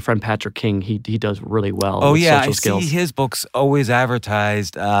know my friend Patrick King, he does really well Oh with yeah, social I skills. see his books always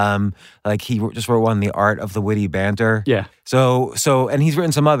advertised. Like he just wrote one, The Art of the Witty Banter. Yeah. So, and he's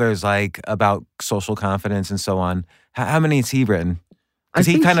written some others like about social confidence and so on. How many has he written? Because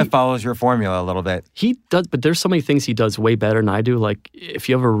he kind of follows your formula a little bit. He does, but there's so many things he does way better than I do. Like if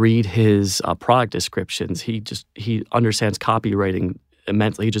you ever read his product descriptions, he understands copywriting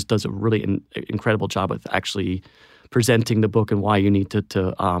immensely. He just does a really incredible job with actually presenting the book and why you need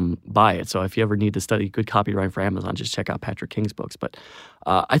to buy it. So if you ever need to study good copywriting for Amazon, just check out Patrick King's books. But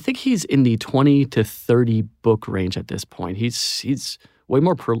I think he's in the 20 to 30 book range at this point. He's way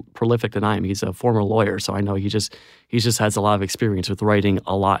more prolific than I am. He's a former lawyer, so I know he just has a lot of experience with writing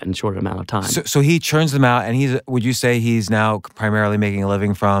a lot in a short amount of time. So he churns them out, and would you say he's now primarily making a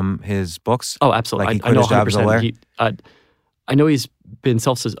living from his books? Oh, absolutely. Like he quit his job as a lawyer? I know he's been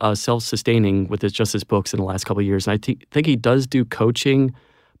self-sustaining with just his books in the last couple of years, and I think he does do coaching,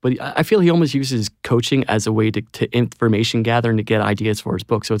 but I feel he almost uses coaching as a way to information gather and to get ideas for his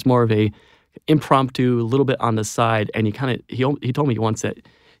book. So it's more of a impromptu, a little bit on the side, and he told me once that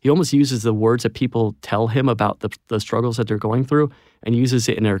he almost uses the words that people tell him about the struggles that they're going through, and uses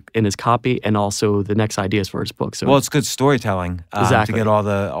it in his copy and also the next ideas for his book. So well, it's good storytelling exactly. to get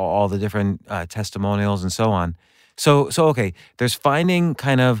all the different testimonials and so on. So okay, there's finding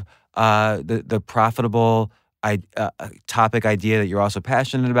kind of the profitable topic idea that you're also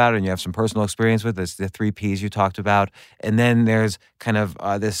passionate about and you have some personal experience with. It's the 3 Ps you talked about, and then there's kind of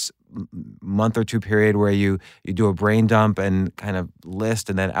this month or two period where you do a brain dump and kind of list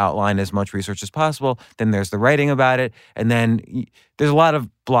and then outline as much research as possible. Then there's the writing about it, and then there's a lot of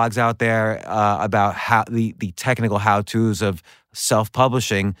blogs out there about how the technical how-tos of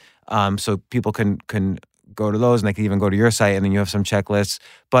self-publishing, so people can go to those, and they can even go to your site, and then you have some checklists.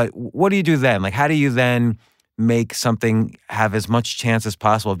 But what do you do then? Like, how do you then make something have as much chance as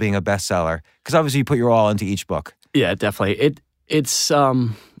possible of being a bestseller? Because obviously you put your all into each book. Yeah, definitely. It's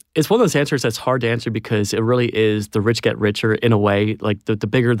one of those answers that's hard to answer because it really is the rich get richer in a way. Like the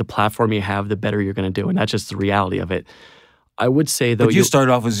bigger the platform you have, the better you're going to do, and that's just the reality of it. I would say though, but you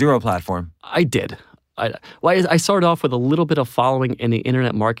started off with zero platform. I did. I started off with a little bit of following in the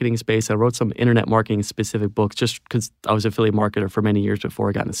internet marketing space. I wrote some internet marketing specific books just because I was an affiliate marketer for many years before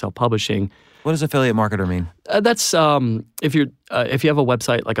I got into self-publishing. What does affiliate marketer mean? That's if you have a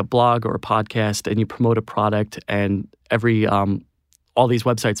website like a blog or a podcast and you promote a product, and all these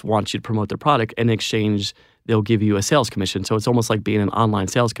websites want you to promote their product. In exchange, they'll give you a sales commission. So it's almost like being an online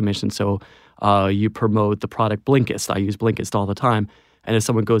sales commission. So you promote the product Blinkist. I use Blinkist all the time. And if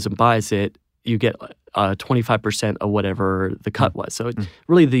someone goes and buys it, you get 25% of whatever the cut was. So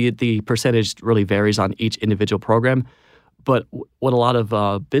really the percentage really varies on each individual program. But what a lot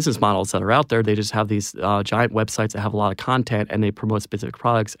of business models that are out there, they just have these giant websites that have a lot of content and they promote specific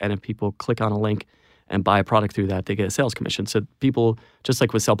products. And if people click on a link and buy a product through that, they get a sales commission. So people, just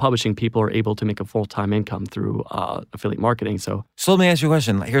like with self-publishing, people are able to make a full-time income through affiliate marketing. So let me ask you a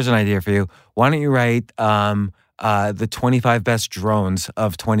question. Here's an idea for you. Why don't you write the 25 best drones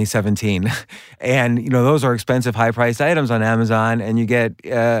of 2017. And, those are expensive, high-priced items on Amazon. And you get,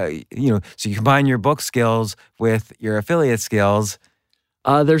 so you combine your book skills with your affiliate skills.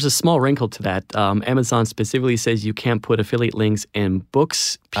 There's a small wrinkle to that. Amazon specifically says you can't put affiliate links in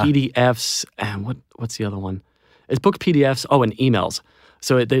books, PDFs, and what's the other one? It's book PDFs, and emails.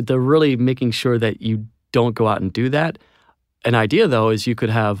 So they're really making sure that you don't go out and do that. An idea, though, is you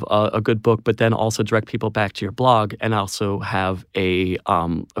could have a good book, but then also direct people back to your blog and also have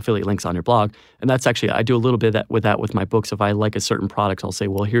affiliate links on your blog. And that's actually, I do a little bit with that with my books. If I like a certain product, I'll say,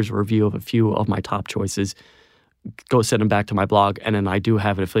 well, here's a review of a few of my top choices. Go send them back to my blog, and then I do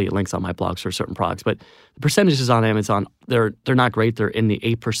have affiliate links on my blogs for certain products. But the percentages on Amazon, they're not great. They're in the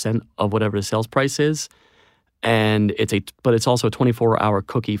 8% of whatever the sales price is. And but it's also a 24-hour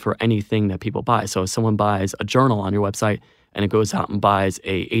cookie for anything that people buy. So if someone buys a journal on your website and it goes out and buys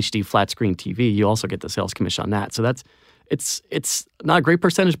a HD flat screen TV, you also get the sales commission on that. So it's not a great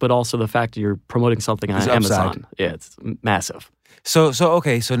percentage, but also the fact that you're promoting something on Amazon. Yeah, it's massive. So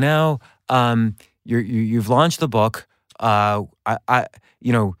okay, so now you've launched the book. And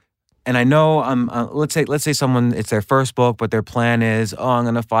I know let's say someone, it's their first book, but their plan is, I'm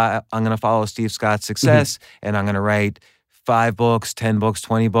gonna follow Steve Scott's success, and I'm gonna write 5 books, 10 books,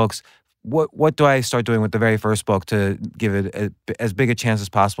 20 books. What do I start doing with the very first book to give it as big a chance as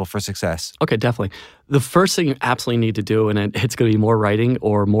possible for success? Okay, definitely. The first thing you absolutely need to do, and it's going to be more writing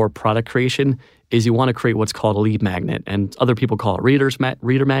or more product creation, is you want to create what's called a lead magnet. And other people call it reader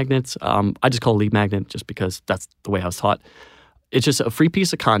magnets. I just call it lead magnet just because that's the way I was taught. It's just a free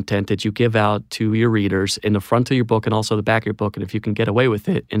piece of content that you give out to your readers in the front of your book and also the back of your book. And if you can get away with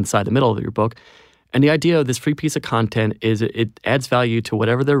it, inside the middle of your book. And the idea of this free piece of content is it adds value to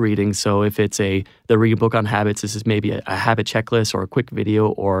whatever they're reading. So if they're reading a book on habits, this is maybe a habit checklist or a quick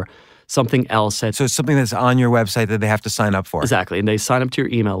video or something else. So it's something that's on your website that they have to sign up for. Exactly. And they sign up to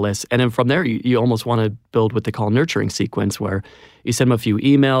your email list. And then from there, you almost want to build what they call a nurturing sequence, where you send them a few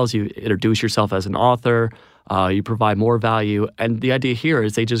emails, you introduce yourself as an author, you provide more value. And the idea here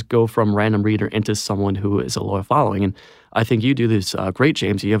is they just go from random reader into someone who is a loyal following. And I think you do this great,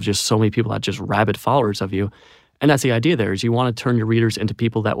 James. You have just so many people that are just rabid followers of you. And that's the idea there, is you want to turn your readers into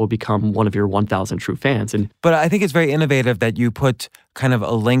people that will become one of your 1,000 true fans. But I think it's very innovative that you put kind of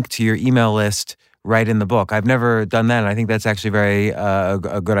a link to your email list right in the book. I've never done that, and I think that's actually very a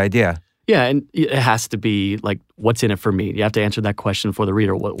good idea. Yeah, and it has to be like, what's in it for me? You have to answer that question for the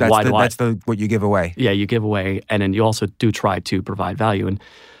reader. That's what you give away. Yeah, you give away, and then you also do try to provide value. And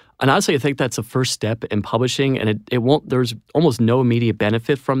honestly, I think that's the first step in publishing, and it won't. There's almost no immediate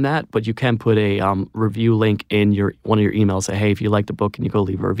benefit from that, but you can put a review link in one of your emails. Say, hey, if you like the book, can you go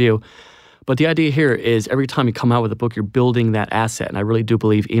leave a review? But the idea here is every time you come out with a book, you're building that asset, and I really do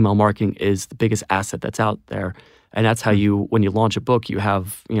believe email marketing is the biggest asset that's out there. And that's how when you launch a book, you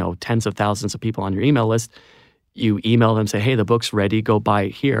have tens of thousands of people on your email list. You email them, say, hey, the book's ready, go buy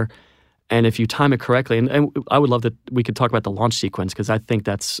it here. And if you time it correctly, and I would love that we could talk about the launch sequence, because I think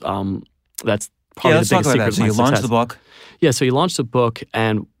that's probably the biggest secret. That. So you launch the book. Yeah, so you launch the book,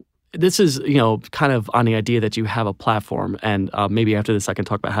 and this is kind of on the idea that you have a platform. And maybe after this, I can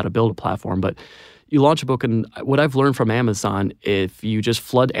talk about how to build a platform. But you launch a book, and what I've learned from Amazon, if you just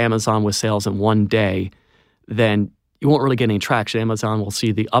flood Amazon with sales in one day, then you won't really get any traction. Amazon will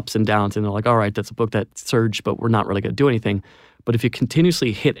see the ups and downs, and they're like, all right, that's a book that surged, but we're not really going to do anything. But if you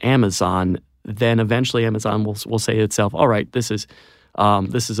continuously hit Amazon, then eventually Amazon will say to itself, all right, this is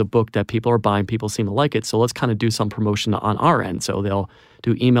a book that people are buying, people seem to like it, so let's kind of do some promotion on our end. So they'll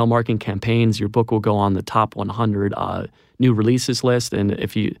do email marketing campaigns. Your book will go on the top 100 new releases list, and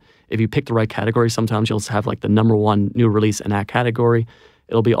if you pick the right category, sometimes you'll have like the number one new release in that category.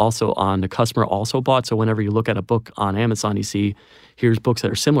 It'll be also on the customer also bought. So whenever you look at a book on Amazon, you see here's books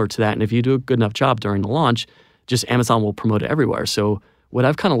that are similar to that. And if you do a good enough job during the launch, just Amazon will promote it everywhere. So what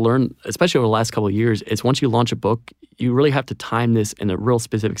I've kind of learned, especially over the last couple of years, is once you launch a book, you really have to time this in a real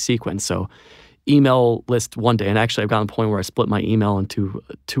specific sequence. So email list one day, and actually I've gotten to the point where I split my email into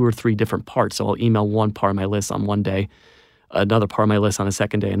 2 or 3 different parts. So I'll email one part of my list on one day, another part of my list on a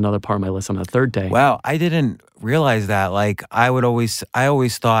second day, another part of my list on a third day. Wow, I didn't realize that. Like I always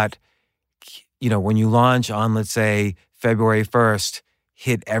thought, when you launch on, let's say, February 1st,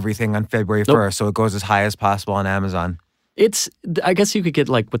 hit everything on February 1st, so it goes as high as possible on Amazon. I guess you could get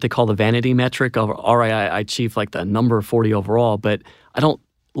like what they call the vanity metric of, all right, I achieved like the number 40 overall, but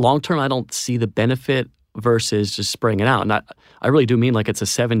long term, I don't see the benefit versus just spraying it out. And I really do mean like it's a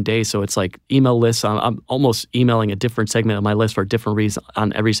 7 day. So it's like email lists. I'm almost emailing a different segment of my list for a different reason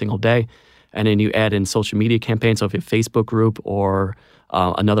on every single day. And then you add in social media campaigns. So if you have a Facebook group or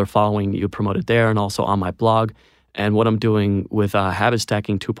another following, you promote it there, and also on my blog. And what I'm doing with Habit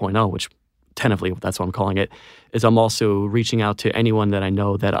Stacking 2.0, which tentatively that's what I'm calling it, is I'm also reaching out to anyone that I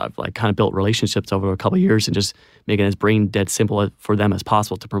know that I've like kind of built relationships over a couple of years, and just making it as brain dead simple for them as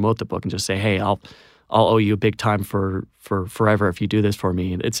possible to promote the book, and just say, hey, I'll owe you big time for forever if you do this for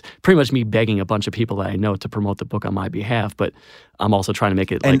me. And it's pretty much me begging a bunch of people that I know to promote the book on my behalf, but I'm also trying to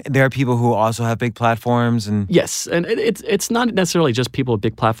make it And there are people who also have big platforms? And yes, and it's not necessarily just people with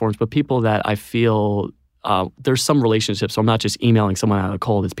big platforms, but people that I feel there's some relationships. So I'm not just emailing someone out of the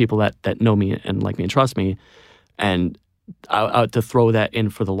cold. It's people that know me and like me and trust me. And to throw that in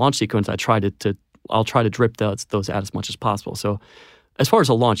for the launch sequence, I'll try to drip those out as much as possible. So as far as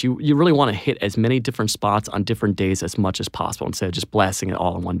a launch, you really want to hit as many different spots on different days as much as possible, instead of just blasting it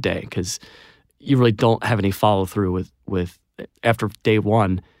all in one day, because you really don't have any follow through with after day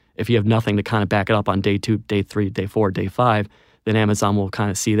 1. If you have nothing to kind of back it up on day 2, day 3, day 4, day 5, then Amazon will kind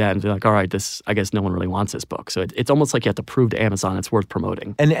of see that and be like, all right, I guess no one really wants this book. So it's almost like you have to prove to Amazon it's worth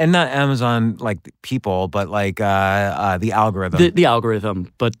promoting. And not Amazon like people, but like the algorithm. The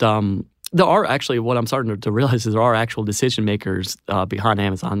algorithm. But there are actually, what I'm starting to realize is there are actual decision makers behind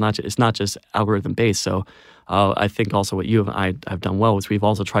Amazon. It's not just algorithm based. So I think also what you and I have done well is we've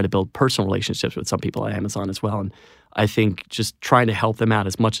also tried to build personal relationships with some people at Amazon as well. And I think just trying to help them out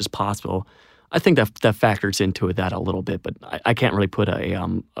as much as possible, I think that factors into that a little bit, but I can't really put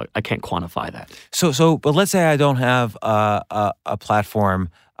I can't quantify that. So, but let's say I don't have a platform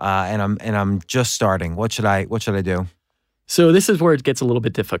and I'm just starting. What should I do? So this is where it gets a little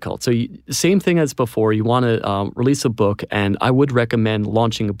bit difficult. So same thing as before, you want to release a book, and I would recommend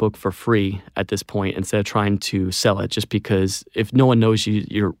launching a book for free at this point instead of trying to sell it, just because if no one knows you,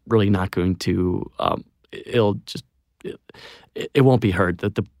 you're really not going to, it won't be heard.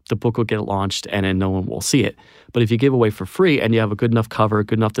 The book will get launched and then no one will see it. But if you give away for free and you have a good enough cover,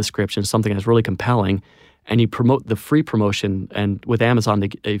 good enough description, something that's really compelling, and you promote the free promotion, and with Amazon,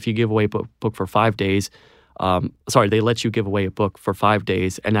 if you give away a book for 5 days, they let you give away a book for 5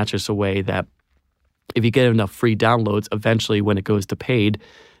 days, and that's just a way that if you get enough free downloads, eventually when it goes to paid,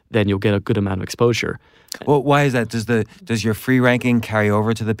 then you'll get a good amount of exposure. Well, why is that? Does your free ranking carry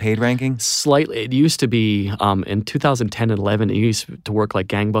over to the paid ranking? Slightly. It used to be in 2010 and 11, it used to work like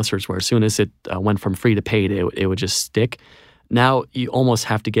gangbusters, where as soon as it went from free to paid, it would just stick. Now you almost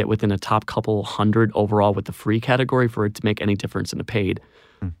have to get within a top couple hundred overall with the free category for it to make any difference in the paid.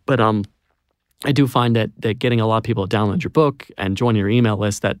 But I do find that getting a lot of people to download your book and join your email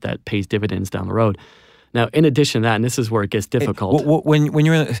list that pays dividends down the road. Now, in addition to that, and this is where it gets difficult. When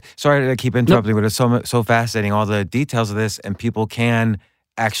you're sorry to keep interrupting, but it's so fascinating, all the details of this, and people can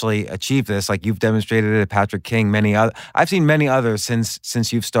actually achieve this. Like you've demonstrated it at Patrick King, I've seen many others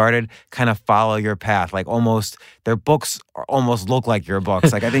since you've started kind of follow your path. Like almost their books almost look like your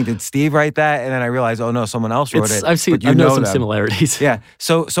books. Like I think, did Steve write that? And then I realized, oh no, someone else wrote it. I know some similarities. Yeah.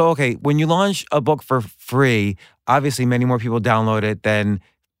 So okay, when you launch a book for free, obviously many more people download it than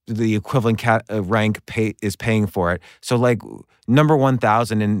the equivalent rank is paying for it. So like number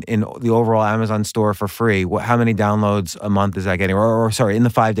 1,000 in the overall Amazon store for free, how many downloads a month is that getting? Or sorry, in the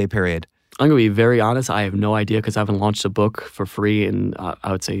 5-day period? I'm going to be very honest. I have no idea because I haven't launched a book for free in,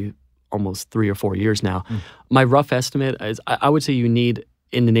 I would say, almost 3 or 4 years now. My rough estimate is I would say you need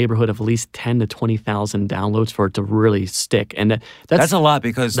in the neighborhood of at least 10 to 20,000 downloads for it to really stick. And that's a lot,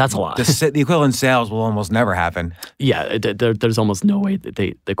 because that's a lot. The equivalent sales will almost never happen. Yeah, there's almost no way that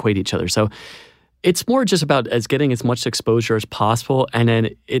they equate each other. So it's more just about getting as much exposure as possible. And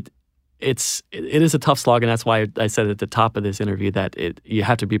then it is a tough slog. And that's why I said at the top of this interview that you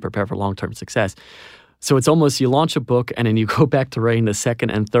have to be prepared for long-term success. So it's almost you launch a book and then you go back to writing the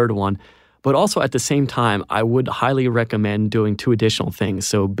second and third one. But also at the same time, I would highly recommend doing 2 additional things.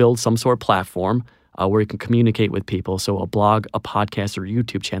 So build some sort of platform where you can communicate with people. So a blog, a podcast, or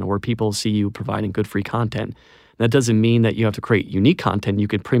YouTube channel where people see you providing good free content. That doesn't mean that you have to create unique content. You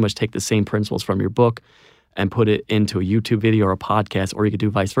could pretty much take the same principles from your book and put it into a YouTube video or a podcast, or you could do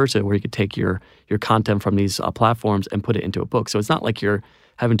vice versa, where you could take your content from these platforms and put it into a book. So it's not like you're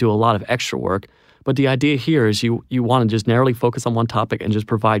having to do a lot of extra work. But the idea here is you want to just narrowly focus on one topic and just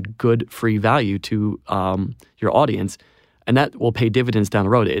provide good free value to your audience. And that will pay dividends down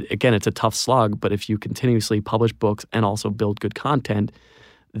the road. Again, it's a tough slog, but if you continuously publish books and also build good content,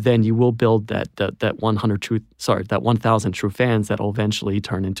 then you will build that 1,000 true fans that will eventually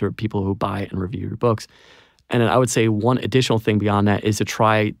turn into people who buy and review your books. And then I would say one additional thing beyond that is to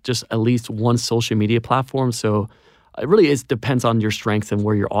try just at least one social media platform. So it really depends on your strengths and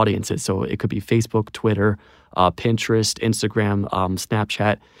where your audience is. So it could be Facebook, Twitter, Pinterest, Instagram,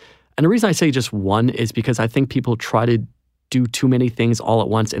 Snapchat. And the reason I say just one is because I think people try to do too many things all at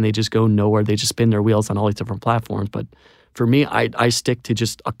once and they just go nowhere. They just spin their wheels on all these different platforms. But for me, I stick to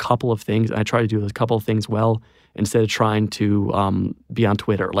just a couple of things. And I try to do a couple of things well instead of trying to be on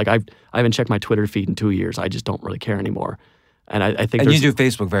Twitter. Like I haven't checked my Twitter feed in 2 years. I just don't really care anymore. And I think you do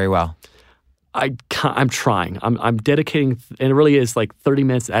Facebook very well. I'm trying. I'm dedicating, and it really is like 30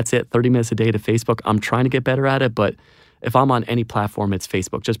 minutes. That's it, 30 minutes a day to Facebook. I'm trying to get better at it, but if I'm on any platform, it's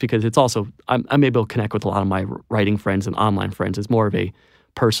Facebook, just because it's also, I'm able to connect with a lot of my writing friends and online friends. It's more of a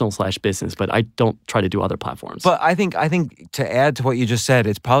personal/business, but I don't try to do other platforms. But I think to add to what you just said,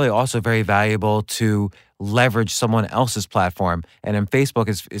 it's probably also very valuable to leverage someone else's platform. And then Facebook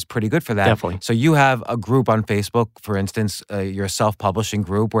is pretty good for that. Definitely. So you have a group on Facebook, for instance, your self-publishing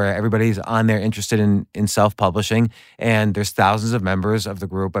group, where everybody's on there interested in self-publishing. And there's thousands of members of the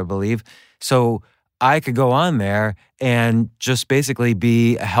group, I believe. So I could go on there and just basically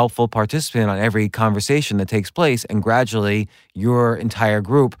be a helpful participant on every conversation that takes place, and gradually your entire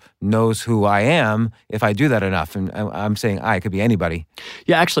group knows who I am if I do that enough. And I'm saying it could be anybody.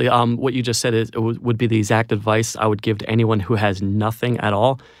 Yeah, actually, what you just said would be the exact advice I would give to anyone who has nothing at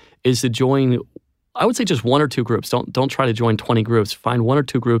all, is to join, I would say, just 1 or 2 groups. Don't try to join 20 groups. Find 1 or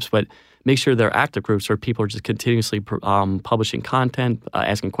 2 groups, but make sure they're active groups where people are just continuously publishing content,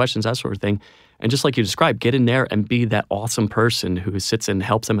 asking questions, that sort of thing. And just like you described, get in there and be that awesome person who sits and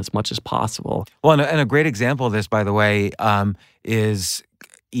helps them as much as possible. Well, and a great example of this, by the way, is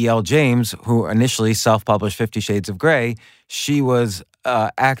E.L. James, who initially self-published 50 Shades of Grey. She was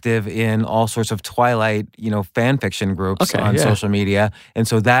active in all sorts of Twilight, fan fiction groups on social media. And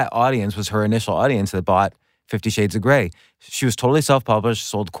so that audience was her initial audience that bought 50 Shades of Grey. She was totally self-published,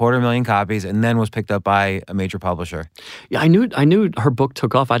 sold 250,000 copies, and then was picked up by a major publisher. Yeah, I knew her book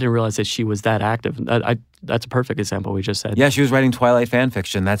took off. I didn't realize that she was that active. That's a perfect example we just said. Yeah, she was writing Twilight fan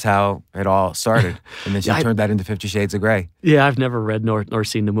fiction. That's how it all started. And then she turned that into 50 Shades of Grey. Yeah, I've never read nor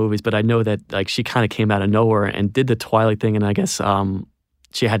seen the movies, but I know that she kind of came out of nowhere and did the Twilight thing, and I guess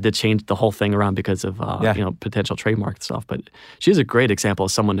she had to change the whole thing around because of potential trademark stuff. But she's a great example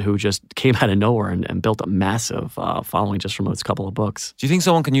of someone who just came out of nowhere and built a massive following just from those couple of books. Do you think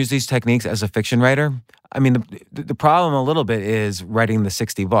someone can use these techniques as a fiction writer? I mean, the problem a little bit is writing the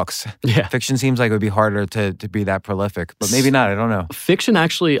 60 books. Yeah. Fiction seems like it would be harder to be that prolific, but maybe not. I don't know. Fiction,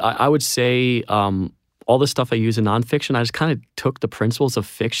 actually, I would say all the stuff I use in nonfiction, I just kind of took the principles of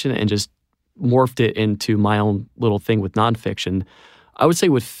fiction and just morphed it into my own little thing with nonfiction. I would say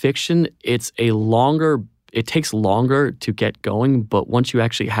with fiction, it takes longer to get going, but once you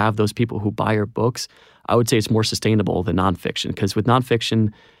actually have those people who buy your books, I would say it's more sustainable than nonfiction. Because with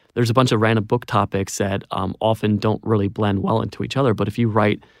nonfiction, there's a bunch of random book topics that often don't really blend well into each other. But if you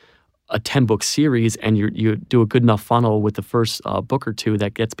write a 10-book series and you do a good enough funnel with the first book or two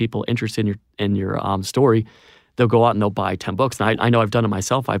that gets people interested in your story, they'll go out and they'll buy 10 books. And I know I've done it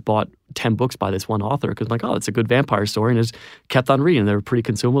myself. I bought 10 books by this one author because I'm like, oh, it's a good vampire story, and just kept on reading. They're pretty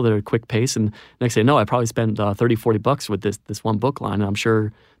consumable. They're a quick pace. And next thing you know, I probably spent $30-$40 with this one book line. And I'm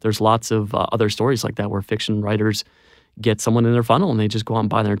sure there's lots of other stories like that where fiction writers get someone in their funnel and they just go out and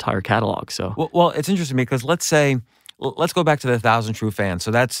buy their entire catalog. So well, it's interesting because let's go back to the 1,000 True Fans.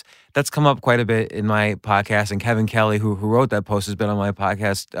 So that's come up quite a bit in my podcast, and Kevin Kelly, who wrote that post, has been on my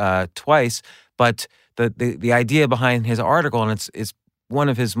podcast twice. But the idea behind his article, and it's one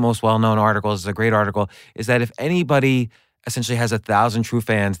of his most well-known articles, it's a great article, is that if anybody essentially has 1,000 true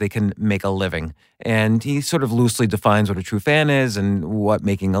fans, they can make a living. And he sort of loosely defines what a true fan is and what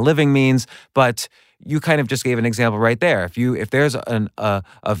making a living means. But you kind of just gave an example right there. If there's a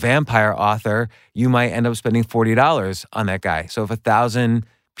vampire author, you might end up spending $40 on that guy. So if 1,000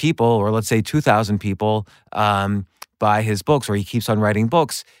 people, or let's say 2,000 people, buy his books, or he keeps on writing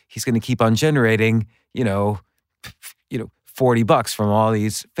books, he's going to keep on generating, $40 from all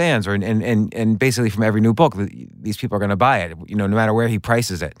these fans, and basically from every new book, these people are going to buy it, no matter where he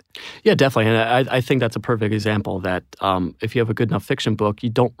prices it. Yeah, definitely. And I think that's a perfect example that if you have a good enough fiction book, you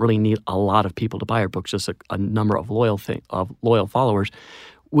don't really need a lot of people to buy your book, just a number of loyal followers.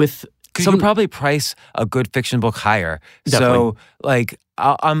 Because you can probably price a good fiction book higher. Definitely.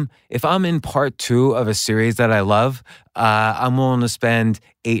 So, if I'm in part 2 of a series that I love, I'm willing to spend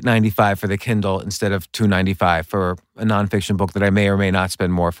 $8.95 for the Kindle instead of $2.95 for a nonfiction book that I may or may not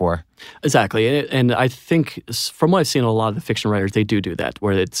spend more for. Exactly, and I think from what I've seen, a lot of the fiction writers, they do that,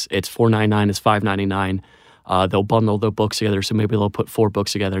 where it's $4.99, it's $5.99. They'll bundle their books together, so maybe they'll put 4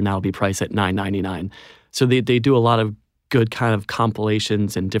 books together, and that'll be priced at $9.99. So they do a lot of good kind of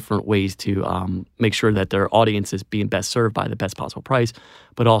compilations and different ways to make sure that their audience is being best served by the best possible price,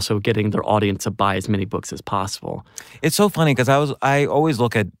 but also getting their audience to buy as many books as possible. It's so funny because I always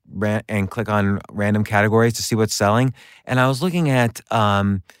look at and click on random categories to see what's selling, and I was looking at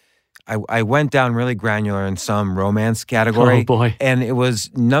I went down really granular in some romance category. Oh boy! And it was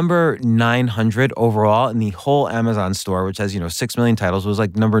number 900 overall in the whole Amazon store, which has 6 million titles. It was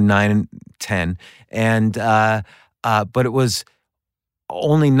like number 9 and 10, and but it was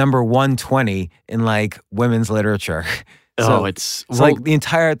only number 120 in like women's literature. So it's like the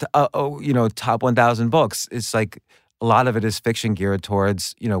entire top 1,000 books. It's like a lot of it is fiction geared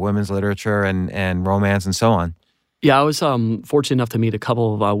towards women's literature and romance and so on. Yeah, I was fortunate enough to meet a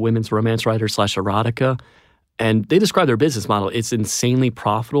couple of women's romance writers / erotica, and they describe their business model. It's insanely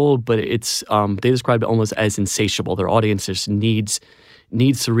profitable, but it's they describe it almost as insatiable. Their audience just needs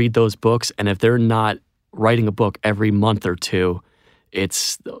to read those books, and if they're not writing a book every month or two,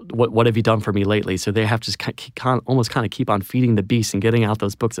 it's what have you done for me lately? So they have to just almost keep on feeding the beast and getting out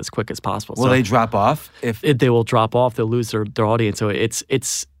those books as quick as possible. Will they drop off? If they will drop off, they'll lose their audience. So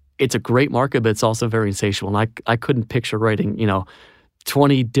it's a great market, but it's also very insatiable. And I couldn't picture writing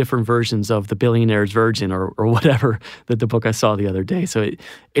 20 different versions of The Billionaire's Virgin or whatever that the book I saw the other day. So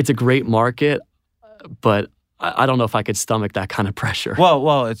it's a great market, but I don't know if I could stomach that kind of pressure.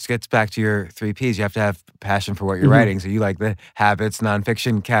 Well, it gets back to your 3 Ps. You have to have passion for what you're writing. So you like the habits,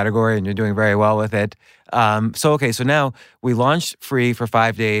 nonfiction category, and you're doing very well with it. So now we launched free for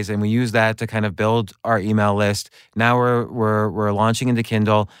 5 days, and we use that to kind of build our email list. Now we're launching into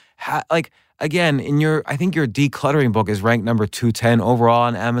Kindle. Again, I think your decluttering book is ranked number 210 overall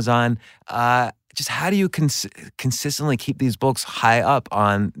on Amazon. just how do you consistently keep these books high up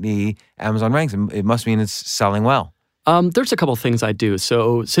on the Amazon ranks? It must mean it's selling well. There's a couple things I do.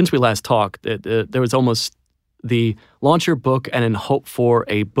 So since we last talked, there was almost the launch your book and then hope for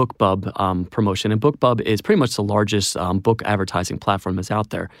a BookBub promotion. And BookBub is pretty much the largest book advertising platform that's out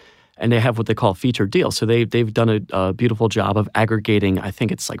there. And they have what they call featured deals. So they've done a beautiful job of aggregating, I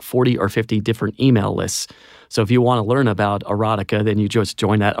think it's like 40 or 50 different email lists. So if you want to learn about erotica, then you just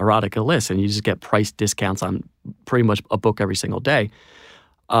join that erotica list and you just get price discounts on pretty much a book every single day.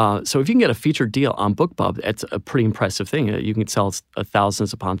 So if you can get a featured deal on BookBub, it's a pretty impressive thing. You can sell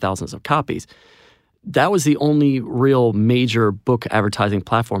thousands upon thousands of copies. That was the only real major book advertising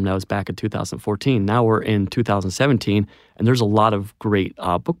platform that was back in 2014. Now we're in 2017, and there's a lot of great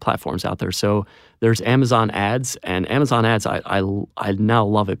book platforms out there. So there's Amazon Ads, and Amazon Ads, I now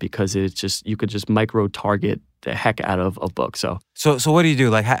love it because it's just you could just micro target the heck out of a book. So what do you do?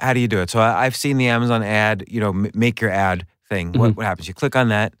 Like how do you do it? So I've seen the Amazon ad, make your ad thing. Mm-hmm. What happens? You click on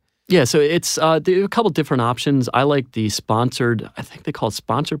that. Yeah, so it's there are a couple different options. I like the sponsored, I think they call it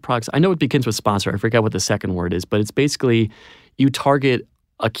sponsored products. I know it begins with sponsor. I forget what the second word is, but it's basically you target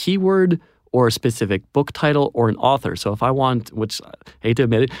a keyword or a specific book title or an author. So if I want, which I hate to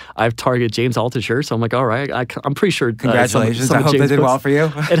admit it, I've targeted James Altucher. So I'm like, all right, I'm pretty sure. Congratulations. Some I hope James they did books, well for you.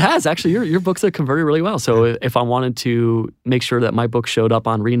 It has. Actually, your books have converted really well. So if I wanted to make sure that my book showed up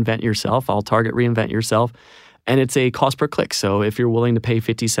on Reinvent Yourself, I'll target Reinvent Yourself. And it's a cost per click. So if you're willing to pay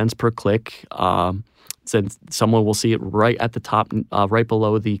 50 cents per click, then someone will see it right at the top, right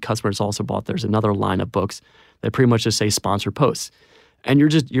below the customers also bought. There's another line of books that pretty much just say sponsor posts. And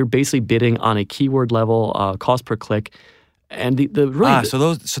you're basically bidding on a keyword level, cost per click. And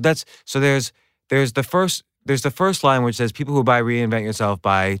there's the first line which says people who buy Reinvent Yourself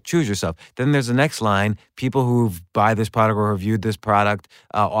buy Choose Yourself. Then there's the next line, people who buy this product or have viewed this product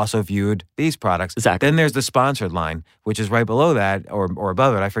also viewed these products. Exactly. Then there's the sponsored line, which is right below that or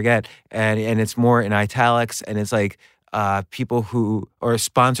above it, I forget. And it's more in italics and it's like people who or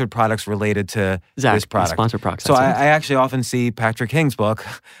sponsored products related to this product. Sponsored products. So I actually often see Patrick King's book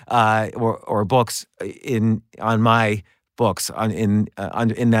or books on my books in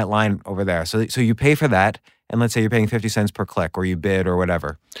that line over there. So you pay for that, and let's say you're paying 50 cents per click, or you bid, or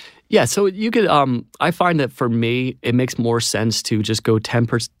whatever. Yeah, so you could. I find that for me, it makes more sense to just go 10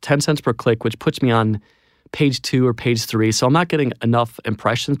 cents per click, which puts me on page 2 or page 3. So I'm not getting enough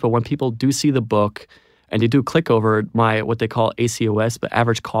impressions, but when people do see the book and they do click over, my what they call ACOS, the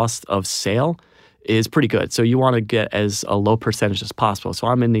average cost of sale, is pretty good. So you want to get as a low percentage as possible. So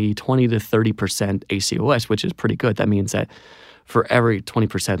I'm in the 20 to 30% ACOS, which is pretty good. That means that for every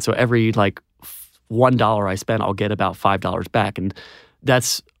 20%, so every like $1 I spend, I'll get about $5 back. And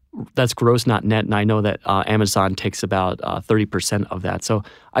that's gross, not net. And I know that Amazon takes about 30% of that. So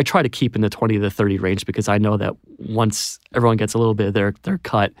I try to keep in the 20 to 30 range because I know that once everyone gets a little bit of their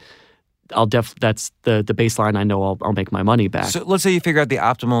cut, that's the baseline. I know I'll make my money back. So let's say you figure out the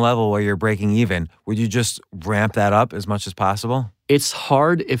optimal level where you're breaking even. Would you just ramp that up as much as possible? It's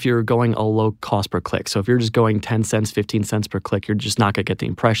hard if you're going a low cost per click. So if you're just going 10 cents, 15 cents per click, you're just not going to get the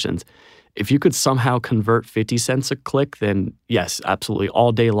impressions. If you could somehow convert 50 cents a click, then yes, absolutely.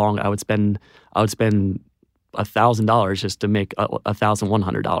 All day long, I would spend $1,000 just to make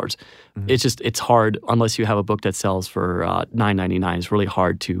 $1,100. Mm-hmm. It's hard unless you have a book that sells for $9.99. It's really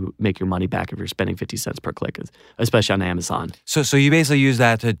hard to make your money back if you're spending 50 cents per click, especially on Amazon. So you basically use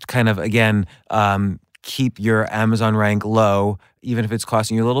that to kind of again keep your Amazon rank low, even if it's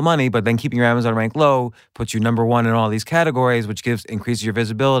costing you a little money. But then keeping your Amazon rank low puts you number 1 in all these categories, which increases your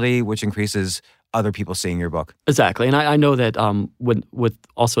visibility, which increases other people seeing your book. Exactly. And I know that with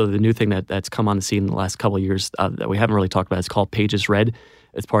also the new thing that's come on the scene in the last couple of years that we haven't really talked about, it's called Pages Read.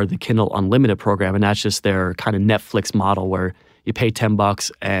 It's part of the Kindle Unlimited program, and that's just their kind of Netflix model where you pay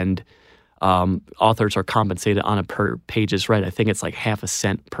 $10 and authors are compensated on a per pages read. I think it's like half a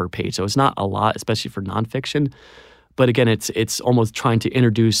cent per page. So it's not a lot, especially for nonfiction. But again, it's almost trying to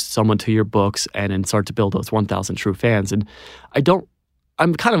introduce someone to your books and then start to build those 1,000 true fans. And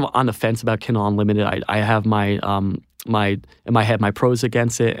I'm kind of on the fence about Kindle Unlimited. I have my in my head my pros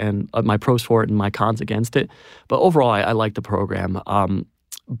against it and my pros for it and my cons against it. But overall, I like the program.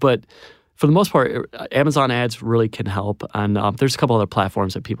 But for the most part, Amazon Ads really can help, and there's a couple other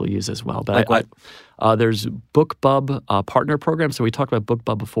platforms that people use as well. But like what? There's BookBub partner program. So we talked about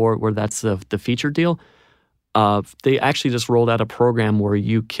BookBub before, where that's the feature deal. They actually just rolled out a program where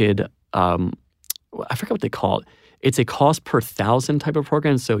you could, I forget what they call it. It's a cost per 1,000 type of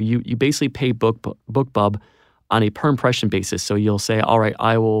program. So you basically pay BookBub on a per impression basis. So you'll say, all right,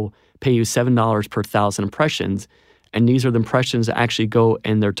 I will pay you $7 per 1,000 impressions. And these are the impressions that actually go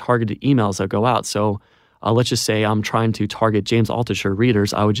in their targeted emails that go out. So let's just say I'm trying to target James Altucher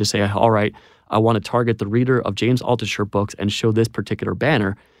readers. I would just say, all right, I want to target the reader of James Altucher books and show this particular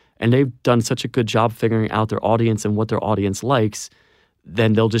banner. And they've done such a good job figuring out their audience and what their audience likes,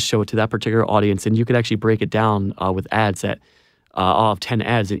 then they'll just show it to that particular audience. And you could actually break it down with ads that I'll have 10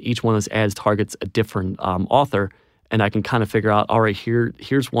 ads, and each one of those ads targets a different author. And I can kind of figure out, all right,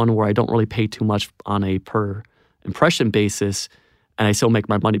 here's one where I don't really pay too much on a per impression basis, and I still make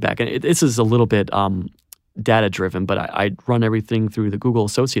my money back. And this is a little bit data-driven, but I run everything through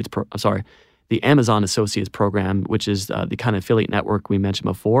the the Amazon Associates program, which is the kind of affiliate network we mentioned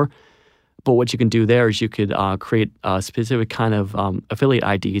before. But what you can do there is you could create a specific kind of affiliate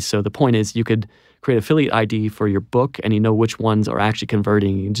IDs. So the point is you could create affiliate ID for your book, and you know which ones are actually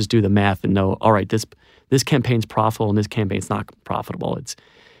converting. You can just do the math and know, all right, this campaign's profitable and this campaign's not profitable.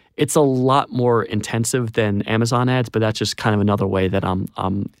 It's a lot more intensive than Amazon ads, but that's just kind of another way that I'm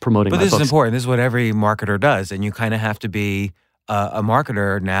promoting my books. But this is important. This is what every marketer does, and you kind of have to be a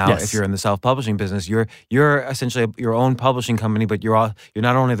marketer now. Yes. If you're in the self-publishing business. You're essentially your own publishing company, but you're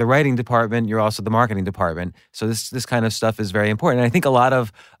not only the writing department, you're also the marketing department. So this kind of stuff is very important. And I think a lot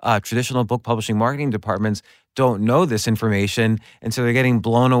of traditional book publishing marketing departments don't know this information, and so they're getting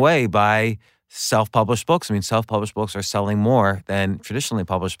blown away by self-published books. I mean, self-published books are selling more than traditionally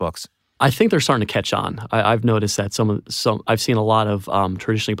published books. I think they're starting to catch on. I've noticed that I've seen a lot of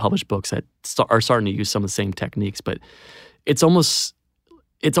traditionally published books that are starting to use some of the same techniques, but it's almost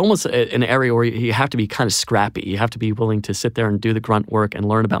an area where you have to be kind of scrappy. You have to be willing to sit there and do the grunt work and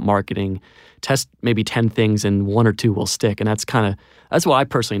learn about marketing, test maybe 10 things and 1 or 2 will stick. And that's what I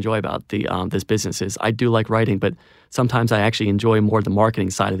personally enjoy about this business is I do like writing, but sometimes I actually enjoy more the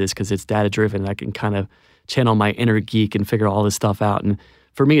marketing side of this because it's data driven and I can kind of channel my inner geek and figure all this stuff out. And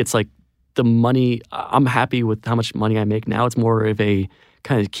for me, it's like the money, I'm happy with how much money I make now. It's more of a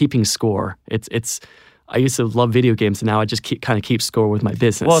kind of keeping score. I used to love video games, and now I just keep score with my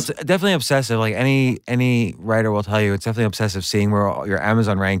business. Well, it's definitely obsessive. Like any writer will tell you, it's definitely obsessive seeing where your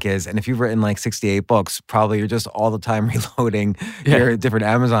Amazon rank is. And if you've written like 68 books, probably you're just all the time reloading your different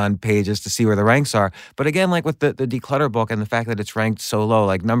Amazon pages to see where the ranks are. But again, like with the Declutter book and the fact that it's ranked so low,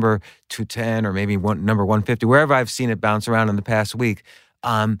 like number 210 or maybe number 150, wherever I've seen it bounce around in the past week,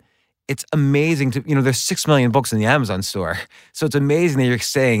 it's amazing there's 6 million books in the Amazon store. So it's amazing that you're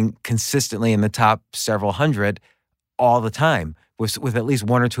staying consistently in the top several hundred all the time with at least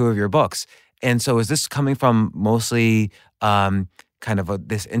 1 or 2 of your books. And so is this coming from mostly kind of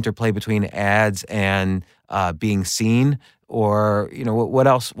this interplay between ads and being seen, or, what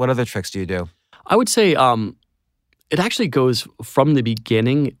else? What other tricks do you do? I would say it actually goes from the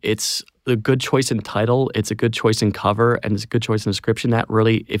beginning. It's a good choice in title, it's a good choice in cover, and it's a good choice in description. That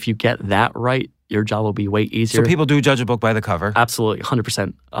really, if you get that right, your job will be way easier. So people do judge a book by the cover? Absolutely,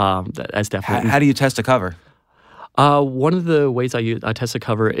 100%. That's definitely. How do you test a cover? One of the ways I test a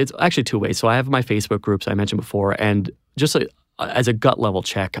cover, it's actually 2 ways. So I have my Facebook groups I mentioned before, and just as a gut level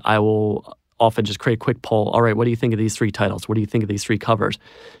check, I will often just create a quick poll. All right, what do you think of these 3 titles? What do you think of these 3 covers?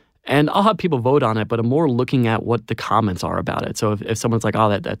 And I'll have people vote on it, but I'm more looking at what the comments are about it. So if someone's like, "Oh,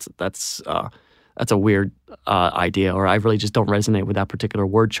 that's a weird idea," or "I really just don't resonate with that particular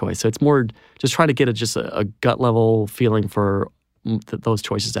word choice," so it's more just trying to get a gut level feeling for those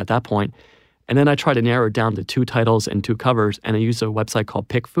choices at that point. And then I try to narrow it down to 2 titles and 2 covers, and I use a website called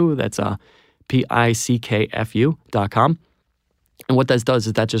PickFu. That's PICKFU.com. And what that does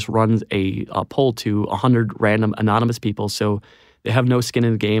is that just runs a poll to 100 random anonymous people. So they have no skin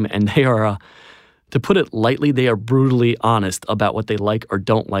in the game, and they are, to put it lightly, they are brutally honest about what they like or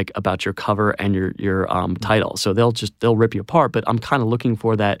don't like about your cover and your title. So they'll rip you apart. But I'm kind of looking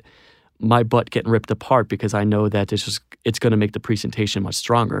for that, my butt getting ripped apart, because I know that it's going to make the presentation much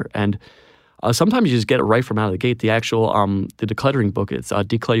stronger. And sometimes you just get it right from out of the gate. The actual the decluttering book, it's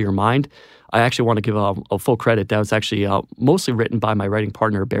Declutter Your Mind. I actually want to give a full credit. That was actually mostly written by my writing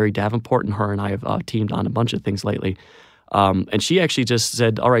partner, Barry Davenport, and her and I have teamed on a bunch of things lately. And she actually just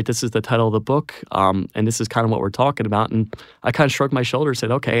said, all right, this is the title of the book, and this is kind of what we're talking about. And I kind of shrugged my shoulders,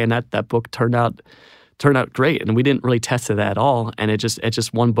 said, okay, and that book turned out great. And we didn't really test it at all. And it's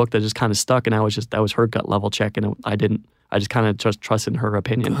just one book that just kind of stuck, and that was her gut level check, and I just kind of just trusted her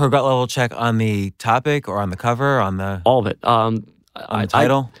opinion. Her gut level check on the topic or on the cover, on the... All of it. On the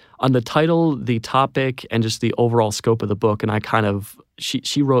title? On the title, the topic, and just the overall scope of the book. And I kind of,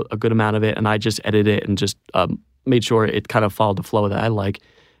 she wrote a good amount of it, and I just edited it and just made sure it kind of followed the flow that I like.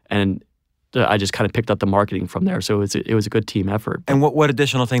 And I just kind of picked up the marketing from there. So it was a good team effort. And what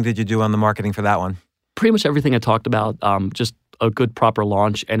additional thing did you do on the marketing for that one? Pretty much everything I talked about, just a good proper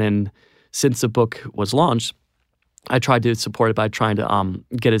launch. And then since the book was launched, I tried to support it by trying to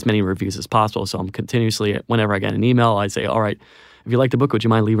get as many reviews as possible. So I'm continuously, whenever I get an email, I say, all right, if you like the book, would you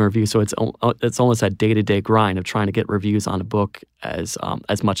mind leaving a review? So it's almost that day-to-day grind of trying to get reviews on a book as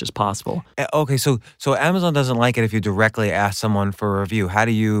much as possible. Okay, so Amazon doesn't like it if you directly ask someone for a review. How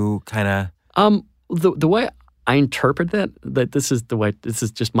do you kind of... The way I interpret that this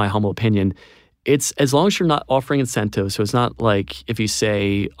is just my humble opinion, it's as long as you're not offering incentives. So it's not like if you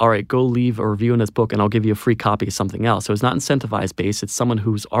say, all right, go leave a review in this book and I'll give you a free copy of something else. So it's not incentivized based. It's someone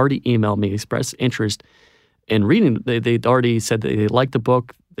who's already emailed me, expressed interest in reading. They'd already said that they liked the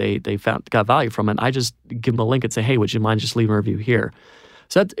book. They got value from it. I just give them a link and say, hey, would you mind just leaving a review here?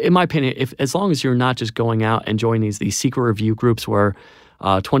 So that, in my opinion, as long as you're not just going out and joining these secret review groups where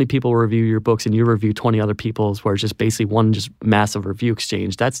 20 people review your books and you review 20 other people's, where it's just basically one just massive review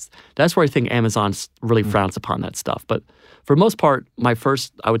exchange. That's where I think Amazon really frowns upon that stuff. But for the most part, my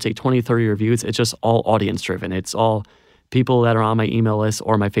first, I would say 20, 30 reviews, it's just all audience driven. It's all people that are on my email list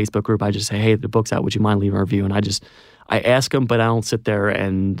or my Facebook group. I just say, hey, the book's out. Would you mind leaving a review? And I ask them, but I don't sit there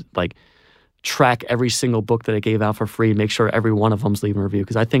and like track every single book that I gave out for free and make sure every one of them's leaving a review,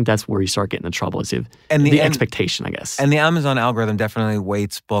 because I think that's where you start getting in trouble, is the expectation, I guess. And the Amazon algorithm definitely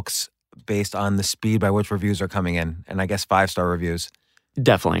weights books based on the speed by which reviews are coming in, and I guess 5-star reviews.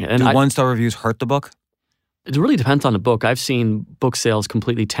 Definitely. And do 1-star reviews hurt the book? It really depends on the book. I've seen book sales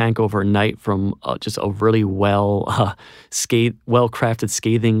completely tank overnight from just a really well-crafted,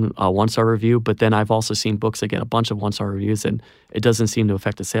 scathing 1-star review, but then I've also seen books that get a bunch of 1-star reviews and it doesn't seem to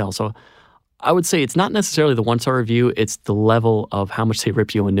affect the sale. So I would say it's not necessarily the 1-star review, it's the level of how much they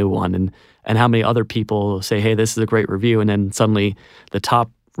rip you a new one and how many other people say, hey, this is a great review, and then suddenly the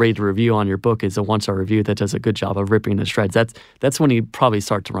top rated review on your book is a 1-star review that does a good job of ripping the shreds. That's when you probably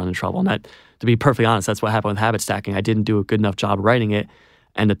start to run in trouble. And that, to be perfectly honest, that's what happened with Habit Stacking. I didn't do a good enough job writing it,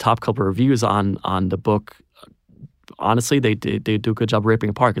 and the top couple of reviews on the book, honestly, they do a good job ripping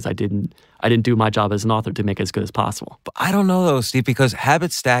apart because I didn't do my job as an author to make it as good as possible. But I don't know though, Steve, because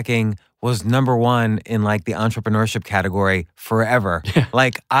Habit Stacking was number one in like the entrepreneurship category forever. Yeah.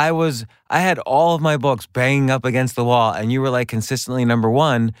 Like I had all of my books banging up against the wall, and you were like consistently number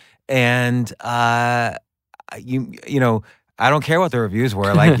one. And you know, I don't care what the reviews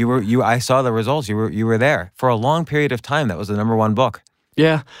were. Like I saw the results. You were there for a long period of time. That was the number one book.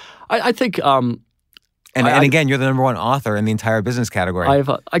 Yeah, I think. And again, you're the number one author in the entire business category.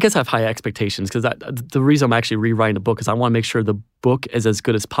 I guess I have high expectations because the reason I'm actually rewriting the book is I want to make sure the book is as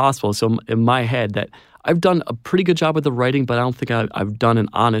good as possible. So in my head, that I've done a pretty good job with the writing, but I don't think I've done an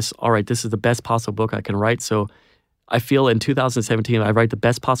honest, all right, this is the best possible book I can write. So I feel in 2017, I write the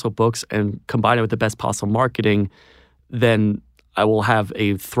best possible books and combine it with the best possible marketing, then I will have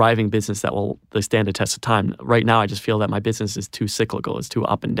a thriving business that will stand the test of time. Right now, I just feel that my business is too cyclical. It's too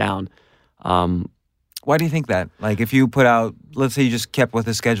up and down. Why do you think that? Like if you put out, let's say you just kept with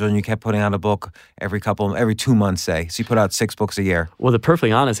the schedule and you kept putting out a book every 2 months, say, so you put out 6 books a year. Well, the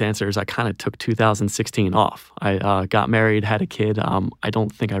perfectly honest answer is I kind of took 2016 off. I got married, had a kid. I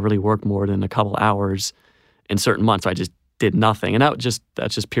don't think I really worked more than a couple hours in certain months. I just did nothing. And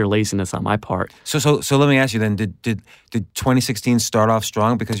that's just pure laziness on my part. So let me ask you then, did 2016 start off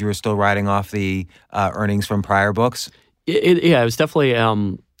strong because you were still riding off the earnings from prior books? Yeah, it was definitely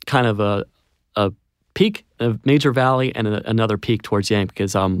kind of a peak, a major valley, and another peak towards the end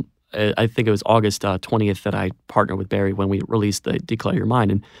because I think it was August 20th that I partnered with Barry when we released the Declutter Your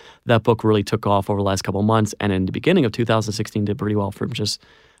Mind, and that book really took off over the last couple of months, and in the beginning of 2016 did pretty well from just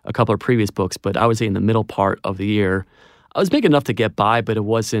a couple of previous books, but I would say in the middle part of the year, I was making enough to get by, but it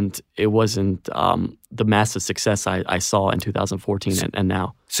wasn't the massive success I saw in 2014 and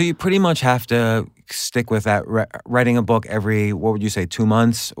now. So you pretty much have to stick with that, writing a book every, what would you say, 2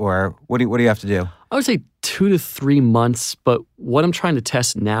 months, or what do you have to do? I would say 2 to 3 months, but what I'm trying to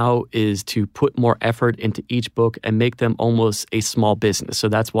test now is to put more effort into each book and make them almost a small business. So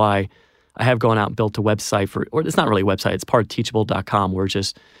that's why I have gone out and built a website or it's not really a website, it's part of teachable.com, where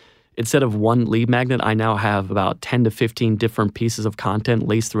just instead of one lead magnet, I now have about 10 to 15 different pieces of content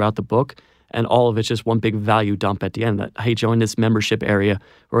laced throughout the book, and all of it's just one big value dump at the end. That, hey, join this membership area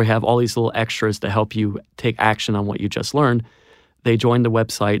where we have all these little extras to help you take action on what you just learned. They join the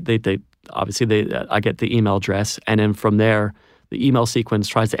website. I get the email address, and then from there, the email sequence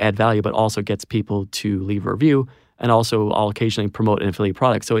tries to add value, but also gets people to leave a review, and also I'll occasionally promote an affiliate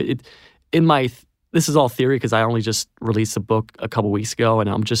product. So this is all theory because I only just released a book a couple weeks ago, and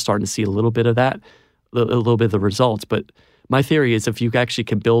I'm just starting to see a little bit of that, a little bit of the results. But my theory is if you actually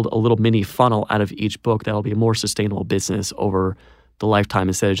can build a little mini funnel out of each book, that'll be a more sustainable business over the lifetime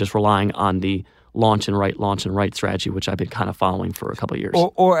instead of just relying on the launch and write strategy, which I've been kind of following for a couple of years.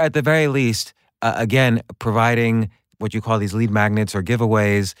 Or at the very least, again, providing what you call these lead magnets or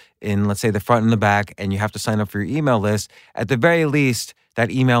giveaways in, let's say, the front and the back, and you have to sign up for your email list. At the very least,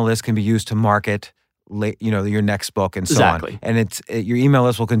 that email list can be used to market, your next book and so on. And your email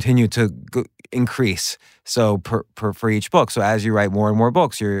list will continue to increase. So for each book. So as you write more and more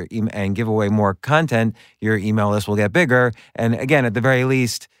books, and give away more content, your email list will get bigger. And again, at the very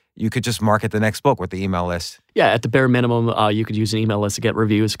least, you could just market the next book with the email list. Yeah, at the bare minimum, you could use an email list to get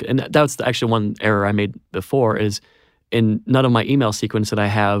reviews. And that's actually one error I made before is in none of my email sequence that I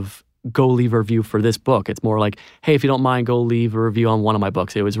have, go leave a review for this book. It's more like, hey, if you don't mind, go leave a review on one of my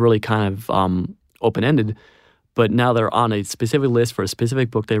books. It was really kind of open-ended. But now they're on a specific list for a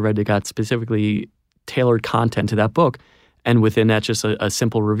specific book they read. They got specifically tailored content to that book. And within that, just a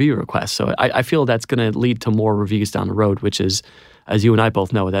simple review request. So I feel that's going to lead to more reviews down the road, which is, as you and I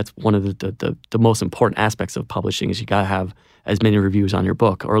both know, that's one of the most important aspects of publishing is you got to have as many reviews on your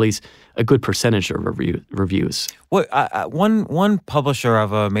book, or at least a good percentage of reviews. Well, one publisher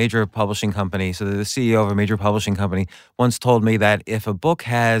of a major publishing company, so the CEO of a major publishing company, once told me that if a book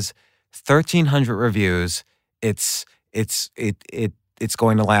has 1,300 reviews, it's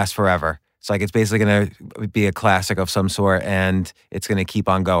going to last forever. It's like it's basically going to be a classic of some sort, and it's going to keep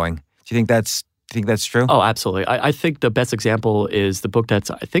on going. Do you think that's true? Oh, absolutely. I think the best example is the book that's,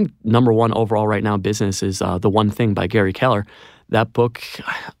 I think, number one overall right now in business is The One Thing by Gary Keller. That book,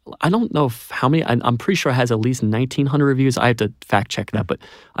 I don't know how many, I'm pretty sure it has at least 1,900 reviews. I have to fact check that, but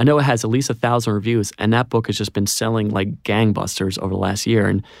I know it has at least 1,000 reviews, and that book has just been selling like gangbusters over the last year.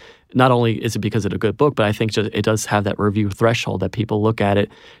 And not only is it because it's a good book, but I think it does have that review threshold that people look at it.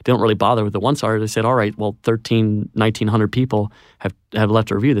 They don't really bother with the one star. They said, all right, well, 1,900 people have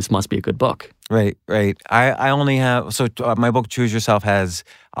left a review. This must be a good book. Right. I only have, my book Choose Yourself has,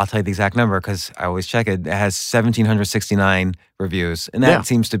 I'll tell you the exact number because I always check it. It has 1,769 reviews, and that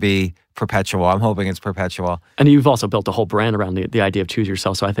seems to be perpetual. I'm hoping it's perpetual. And you've also built a whole brand around the idea of Choose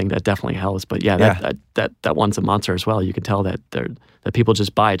Yourself, so I think that definitely helps. But that one's a monster as well. You can tell that people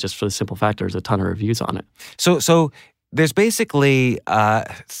just buy it just for the simple fact there's a ton of reviews on it. So there's basically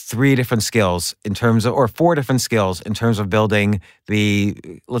 3 different skills or 4 different skills in terms of building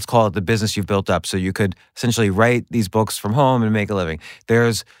let's call it the business you've built up. So you could essentially write these books from home and make a living.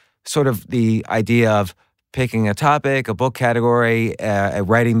 There's sort of the idea of picking a topic, a book category,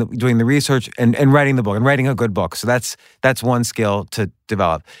 doing the research and writing the book and writing a good book. So that's one skill to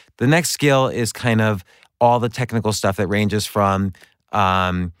develop. The next skill is kind of all the technical stuff that ranges from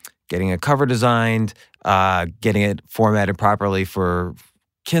getting a cover designed, getting it formatted properly for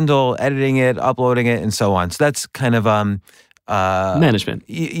Kindle, editing it, uploading it, and so on. So that's kind of management.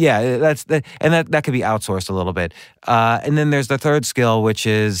 Yeah, that could be outsourced a little bit. And then there's the third skill, which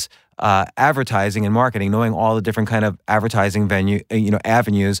is advertising and marketing, knowing all the different kind of advertising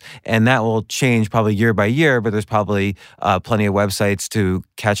avenues, and that will change probably year by year. But there's probably plenty of websites to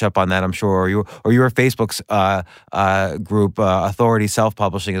catch up on that, I'm sure. Or your Facebook's group, Authority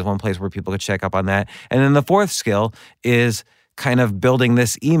Self-Publishing, is one place where people could check up on that. And then the fourth skill is kind of building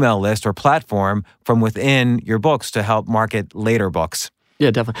this email list or platform from within your books to help market later books.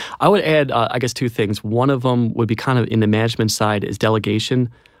 Yeah, definitely. I would add, I guess, 2 things. One of them would be kind of in the management side is delegation.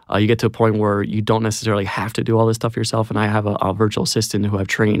 You get to a point where you don't necessarily have to do all this stuff yourself. And I have a virtual assistant who I've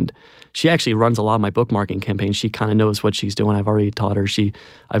trained. She actually runs a lot of my book marketing campaigns. She kind of knows what she's doing. I've already taught her.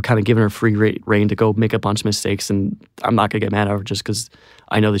 I've kind of given her free reign to go make a bunch of mistakes. And I'm not going to get mad at her just because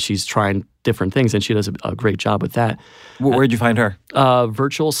I know that she's trying different things and she does a great job with that. Where'd you find her?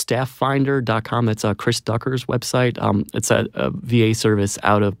 Virtualstafffinder.com. That's Chris Ducker's website. It's a VA service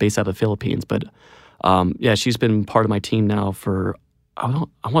based out of the Philippines. But she's been part of my team now for I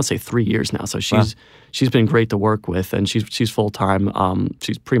want to say 3 years now. So she's been great to work with, and she's full time.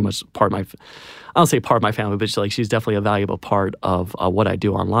 She's pretty much part of my. I don't say part of my family, but she's definitely a valuable part of what I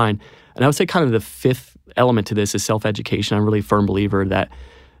do online. And I would say kind of the 5th element to this is self-education. I'm really a firm believer that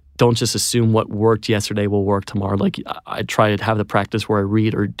don't just assume what worked yesterday will work tomorrow. Like I try to have the practice where I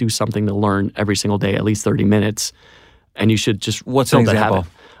read or do something to learn every single day, at least 30 minutes. And you should just What's an example?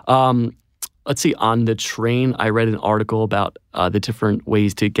 Let's see, on the train, I read an article about the different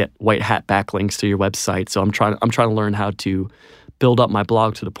ways to get white hat backlinks to your website. So I'm trying to learn how to build up my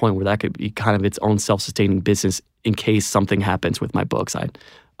blog to the point where that could be kind of its own self-sustaining business in case something happens with my books. I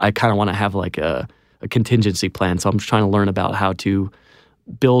kind of want to have like a contingency plan. So I'm trying to learn about how to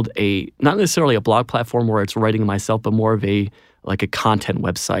build not necessarily a blog platform where it's writing myself, but more of a like a content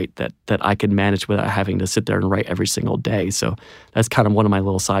website that I can manage without having to sit there and write every single day. So that's kind of one of my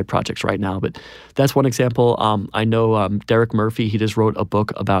little side projects right now. But that's one example. I know Derek Murphy, he just wrote a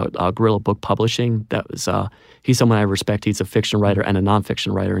book about guerrilla book publishing. That was he's someone I respect. He's a fiction writer and a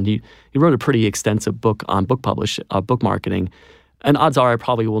nonfiction writer, and he wrote a pretty extensive book on book marketing. And odds are I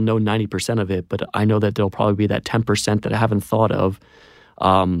probably will know 90% of it, but I know that there'll probably be that 10% that I haven't thought of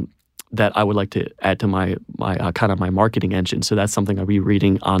that I would like to add to my kind of my marketing engine. So that's something I'll be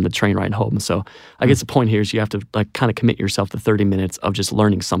reading on the train ride home. So I guess the point here is you have to like kind of commit yourself to 30 minutes of just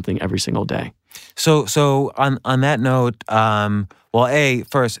learning something every single day. So on that note, well,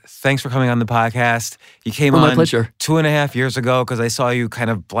 first, thanks for coming on the podcast. You came on my pleasure. 2.5 years ago because I saw you kind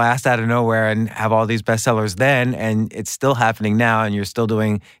of blast out of nowhere and have all these bestsellers then, and it's still happening now, and you're still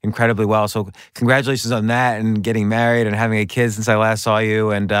doing incredibly well. So congratulations on that and getting married and having a kid since I last saw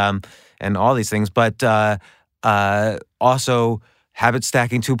you and all these things. But also, Habit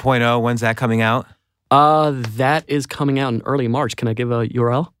Stacking 2.0, when's that coming out? That is coming out in early March. Can I give a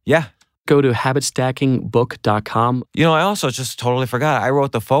URL? Yeah. Go to habitstackingbook.com. You know, I also just totally forgot. I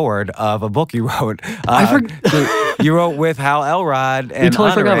wrote the foreword of a book you wrote. You wrote with Hal Elrod and You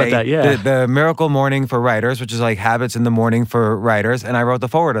totally forgot Honore, about that, yeah. The Miracle Morning for Writers, which is like habits in the morning for writers, and I wrote the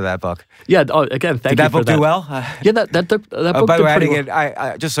foreword of that book. Yeah. Oh, again, thank you for that. Did that book do well? Yeah, that book by the way, did pretty well.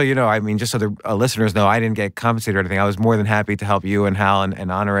 I just so you know, I mean, just so the listeners know, I didn't get compensated or anything. I was more than happy to help you and Hal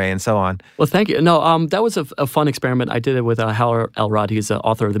and Honore and so on. Well, thank you. No, that was a fun experiment. I did it with Hal Elrod. He's the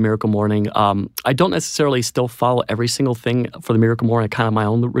author of The Miracle Morning. I don't necessarily still follow every single thing for The Miracle Morning, kind of my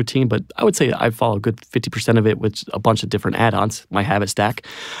own routine, but I would say I follow a good 50% of it with a bunch of different add-ons, my habit stack.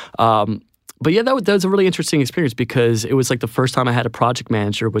 But yeah, that was a really interesting experience because it was like the first time I had a project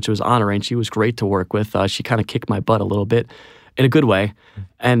manager, which was Honore, and she was great to work with. She kind of kicked my butt a little bit in a good way.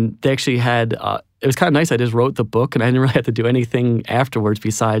 And they actually had, it was kind of nice. I just wrote the book and I didn't really have to do anything afterwards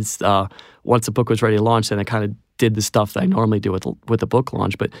besides once the book was ready to launch, then I kind of did the stuff that I normally do with the book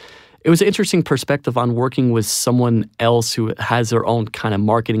launch. But it was an interesting perspective on working with someone else who has their own kind of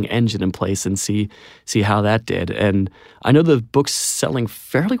marketing engine in place and see how that did. And I know the book's selling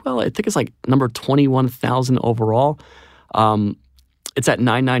fairly well. I think it's like number 21,000 overall. It's at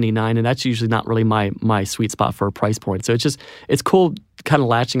 $9.99, and that's usually not really my sweet spot for a price point. So it's cool kind of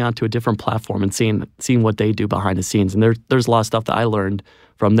latching onto a different platform and seeing what they do behind the scenes. And there's a lot of stuff that I learned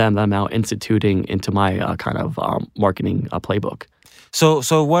from them that I'm now instituting into my kind of marketing playbook. So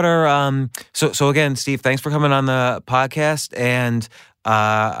what are so again, Steve, thanks for coming on the podcast, and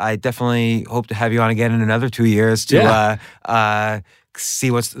I definitely hope to have you on again in another 2 years to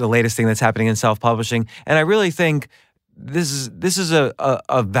see what's the latest thing that's happening in self-publishing. And I really think this is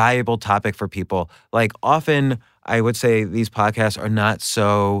a valuable topic for people. Like often, I would say these podcasts are not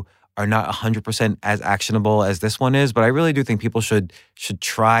 100% as actionable as this one is, but I really do think people should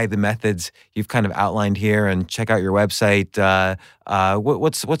try the methods you've kind of outlined here and check out your website.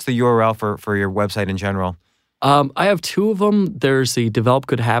 What's the URL for your website in general? I have two of them. There's the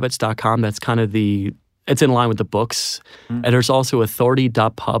developgoodhabits.com. That's kind of it's in line with the books. Mm-hmm. And there's also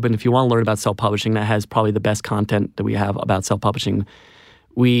authority.pub. And if you want to learn about self-publishing, that has probably the best content that we have about self-publishing.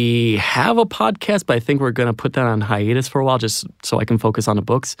 We have a podcast, but I think we're going to put that on hiatus for a while just so I can focus on the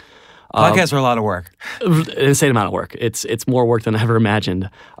books. Podcasts are a lot of work. An insane amount of work. It's more work than I ever imagined.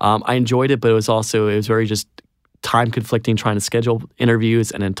 I enjoyed it, but it was very just time conflicting trying to schedule interviews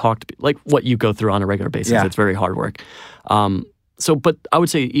and then talk to people, like what you go through on a regular basis. Yeah. It's very hard work. But I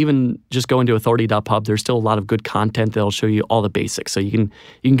would say even just going to authority.pub, there's still a lot of good content that'll show you all the basics. So you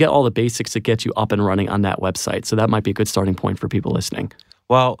can get all the basics that get you up and running on that website. So that might be a good starting point for people listening.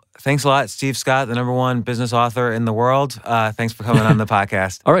 Well, thanks a lot, Steve Scott, the #1 business author in the world. Thanks for coming on the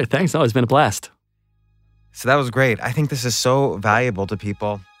podcast. All right, thanks. No, it's been a blast. So that was great. I think this is so valuable to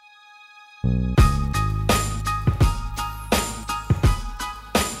people.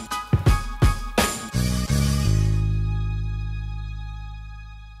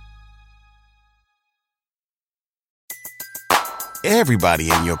 Everybody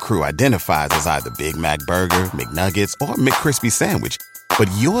in your crew identifies as either Big Mac Burger, McNuggets, or McCrispy Sandwich. But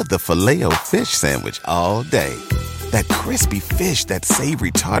you're the Filet-O-Fish Sandwich all day. That crispy fish, that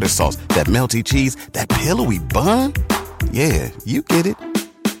savory tartar sauce, that melty cheese, that pillowy bun. Yeah, you get it.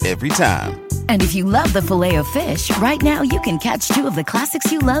 Every time. And if you love the Filet-O-Fish, right now you can catch two of the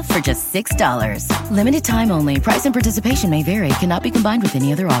classics you love for just $6. Limited time only. Price and participation may vary. Cannot be combined with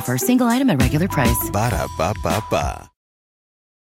any other offer. Single item at regular price. Ba-da-ba-ba-ba.